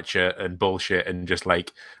amateur and bullshit and just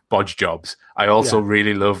like bodge jobs, I also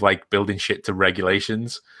really love like building shit to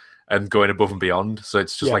regulations and going above and beyond. So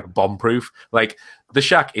it's just like bomb proof. Like the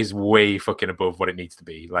shack is way fucking above what it needs to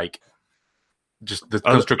be. Like just the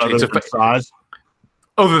construction.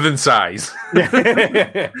 Other than size.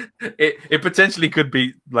 It potentially could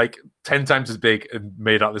be like 10 times as big and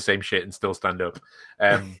made out of the same shit and still stand up.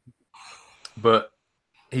 But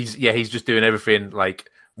he's just doing everything like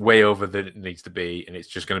way over than it needs to be, and it's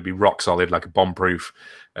just going to be rock solid, like a bomb proof.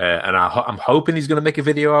 And I'm hoping he's going to make a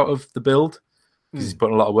video out of the build because he's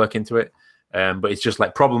putting a lot of work into it. But it's just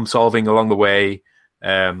like problem solving along the way,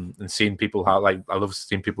 and seeing people I love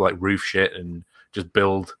seeing people like roof shit and just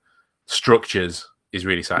build structures is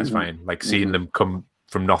really satisfying. Like seeing them come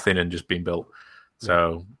from nothing and just being built.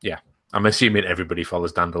 So yeah, I'm assuming everybody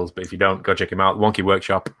follows Dandles, but if you don't, go check him out. Wonky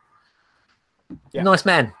Workshop. Yeah. Nice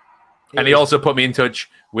man. And he also put me in touch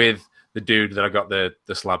with the dude that I got the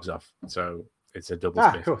slabs off. So it's a double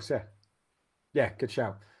spiff. Of course, yeah. Yeah, good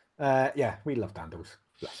shout. Yeah, we love Dandles.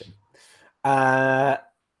 Bless him.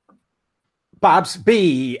 Babs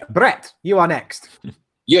B. Brett, you are next.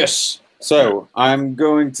 Yes. So I'm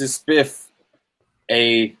going to spiff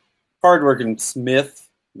a hardworking smith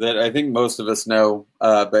that I think most of us know,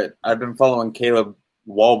 but I've been following Caleb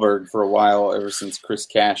Wahlberg for a while, ever since Chris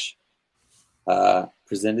Cash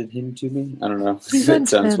presented him to me. I don't know. That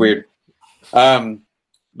sounds weird.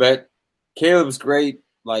 But Caleb's great,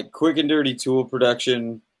 like quick and dirty tool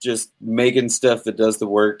production, just making stuff that does the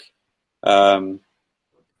work. And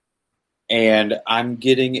I'm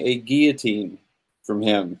getting a guillotine from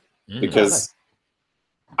him because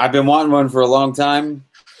I've been wanting one for a long time.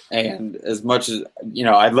 And as much as,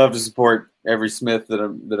 I'd love to support every smith that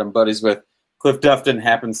I'm buddies with. Cliff Dufton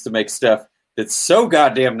happens to make stuff that's so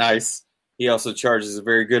goddamn nice. He also charges a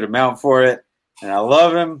very good amount for it, and I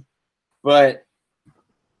love him. But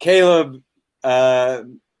Caleb, gets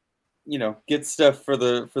stuff for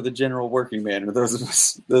the general working man, or those of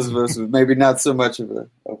us with maybe not so much of a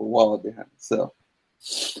wallet behind. So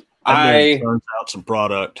turns out some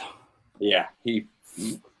product. Yeah, he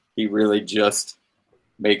really just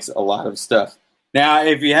makes a lot of stuff. Now,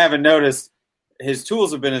 if you haven't noticed, his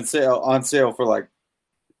tools have been on sale for like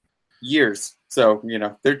years. So,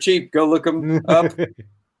 they're cheap. Go look them up.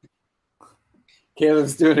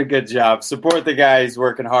 Caleb's doing a good job. Support the guy. He's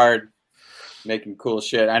working hard, making cool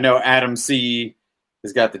shit. I know Adam C.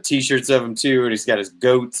 has got the T-shirts of him too, and he's got his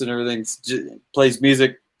goats and everything. Plays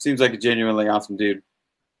music. Seems like a genuinely awesome dude.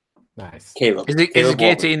 Nice. Caleb. Is a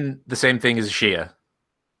guillotine the same thing as a shear?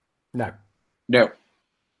 No.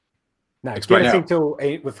 Guillotine tool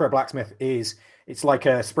for a blacksmith it's like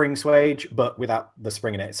a spring swage, but without the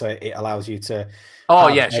spring in it, so it allows you to. Oh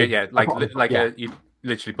yeah, shit, yeah, you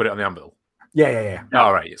literally put it on the anvil. Yeah.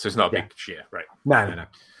 All right, so it's not a big shear, right? No.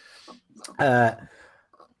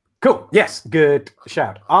 Cool. Yes, good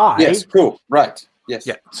shout. Yes, cool. Right. Yes.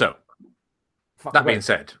 Yeah. So that being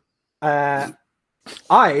said, I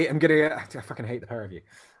am gonna. I fucking hate the pair of you.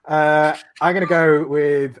 I'm gonna go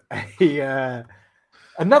with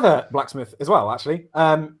another blacksmith as well, actually.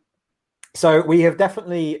 So we have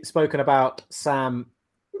definitely spoken about Sam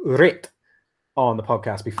Ritt on the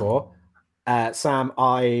podcast before. Sam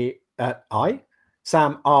R-I-T-T-E.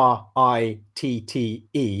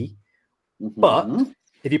 But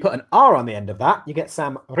if you put an R on the end of that, you get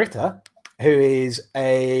Sam Ritter, who is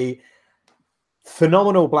a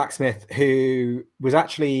phenomenal blacksmith who was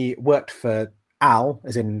actually worked for Al,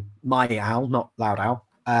 as in my Al, not Loud Al,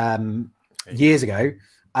 years ago.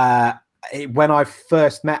 When I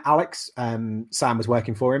first met Alex, Sam was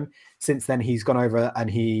working for him. Since then, he's gone over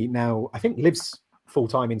and he now, I think, lives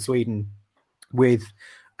full-time in Sweden with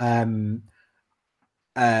Frederick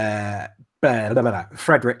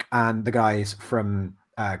and the guys from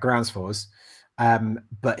Groundsforce.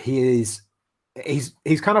 But he's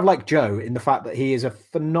kind of like Joe in the fact that he is a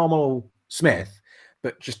phenomenal smith,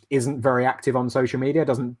 but just isn't very active on social media,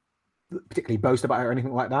 doesn't particularly boast about it or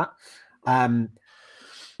anything like that.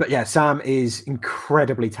 But yeah, Sam is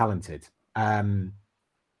incredibly talented.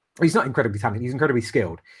 He's not incredibly talented. He's incredibly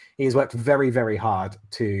skilled. He has worked very, very hard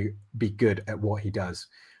to be good at what he does.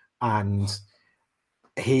 And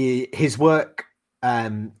his work,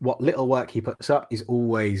 what little work he puts up is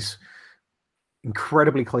always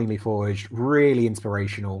incredibly cleanly forged, really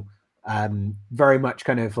inspirational. Very much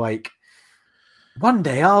kind of like, one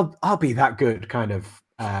day I'll be that good kind of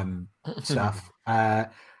stuff.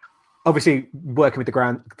 Obviously, working with the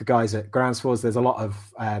guys at Groundsforce, there's a lot of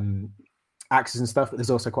axes and stuff, but there's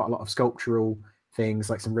also quite a lot of sculptural things,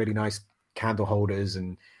 like some really nice candle holders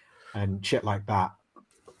and shit like that,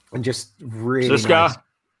 and just really this nice.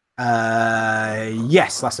 Guy?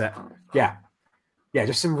 Yes, that's it. Yeah,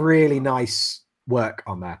 just some really nice work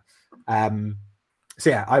on there. So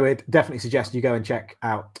yeah, I would definitely suggest you go and check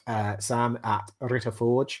out Sam at Ritter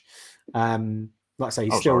Forge. Like I say,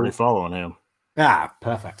 he's still already following him.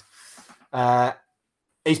 Perfect.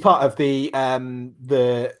 He's part of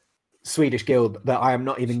the Swedish guild that I am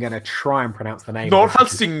not even going to try and pronounce the name.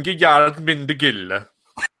 Norrhalsingegardmyndigille.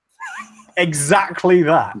 Exactly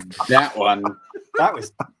that. That one. That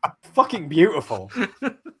was fucking beautiful.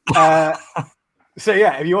 So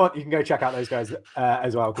yeah, if you want, you can go check out those guys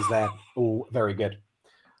as well, because they're all very good.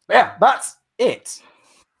 But yeah, that's it.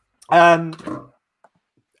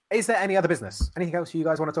 Is there any other business? Anything else you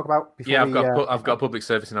guys want to talk about? Yeah, I've got a public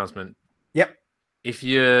service announcement. Yep. If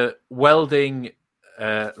you're welding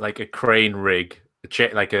like a crane rig,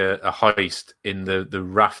 like a hoist in the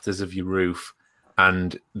rafters of your roof,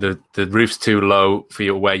 and the roof's too low for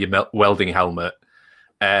you to wear your welding helmet,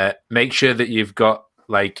 make sure that you've got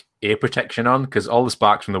like ear protection on, because all the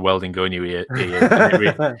sparks from the welding go in your ear.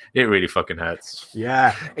 It really fucking hurts.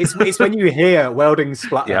 Yeah, it's when you hear welding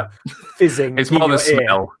splatter fizzing. It's more the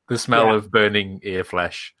smell of burning ear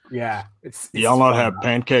flesh. Yeah, y'all not have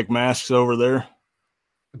pancake masks over there?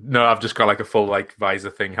 No, I've just got like a full like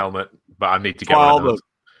visor thing helmet, but I need to get one of those.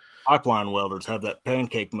 Pipeline welders have that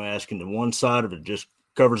pancake mask, and the one side of it just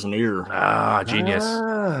covers an ear. Ah, genius.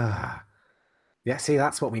 Yeah, see,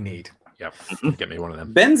 that's what we need. Yep, get me one of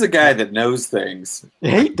them. Ben's a guy that knows things.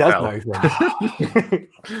 He does know things.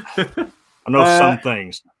 I know some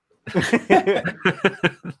things.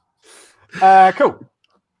 Cool.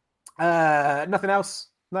 Nothing else?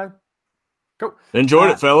 No? Cool.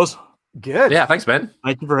 Enjoyed it, fellas. Good. Yeah, thanks, Ben.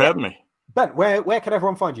 Thank you for having me. Ben, where can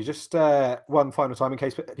everyone find you? Just one final time in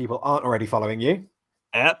case people aren't already following you.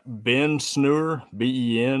 At Ben Snure,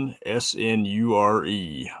 BENSNURE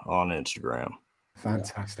on Instagram.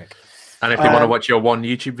 Fantastic. And if they want to watch your one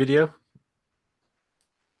YouTube video,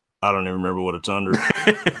 I don't even remember what it's under.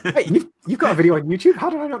 Hey, you've got a video on YouTube?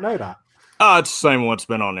 How did I not know that? It's the same one that's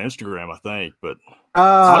been on Instagram, I think. But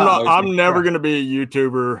I'm never going to be a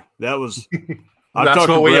YouTuber. That was. I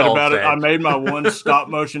talked to Brett about it. I made my one stop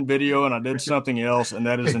motion video and I did something else, and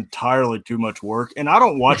that is entirely too much work. And I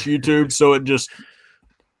don't watch YouTube, so it just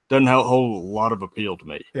doesn't hold a lot of appeal to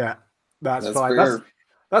me. Yeah, that's fine.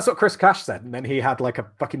 That's what Chris Cash said, and then he had like a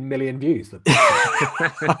fucking million views.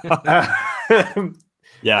 Yeah,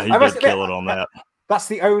 he did kill it on that. That's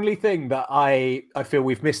the only thing that I feel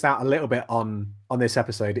we've missed out a little bit on this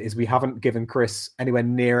episode is we haven't given Chris anywhere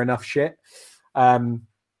near enough shit. But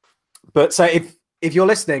so if you're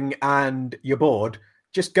listening and you're bored,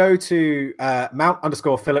 just go to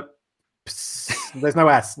Mount_Philip. There's no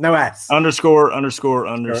S.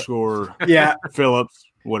 ___ Yeah. Phillips,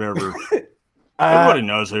 whatever. Everybody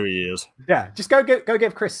knows who he is. Yeah, just go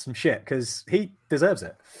give Chris some shit because he deserves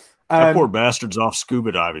it. That poor bastard's off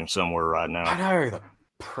scuba diving somewhere right now. I know, the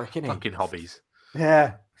pricking fucking hobbies.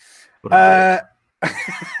 Yeah.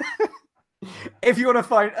 If you want to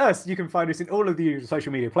find us, you can find us in all of the usual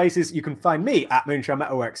social media places. You can find me at Moonshine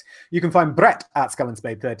Metalworks. You can find Brett at Skull and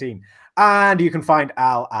Spade 13. And you can find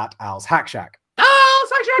Al at Al's Hack Shack.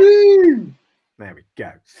 Al's Hack Shack! There we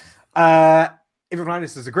go. If you find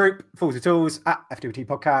us as a group, Fools of Tools at FWT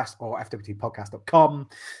Podcast or FWTpodcast.com.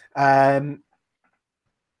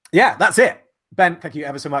 Yeah, that's it. Ben, thank you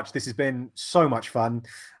ever so much. This has been so much fun.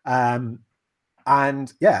 And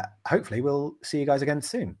yeah, hopefully we'll see you guys again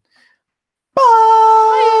soon.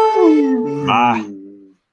 Bye. Bye.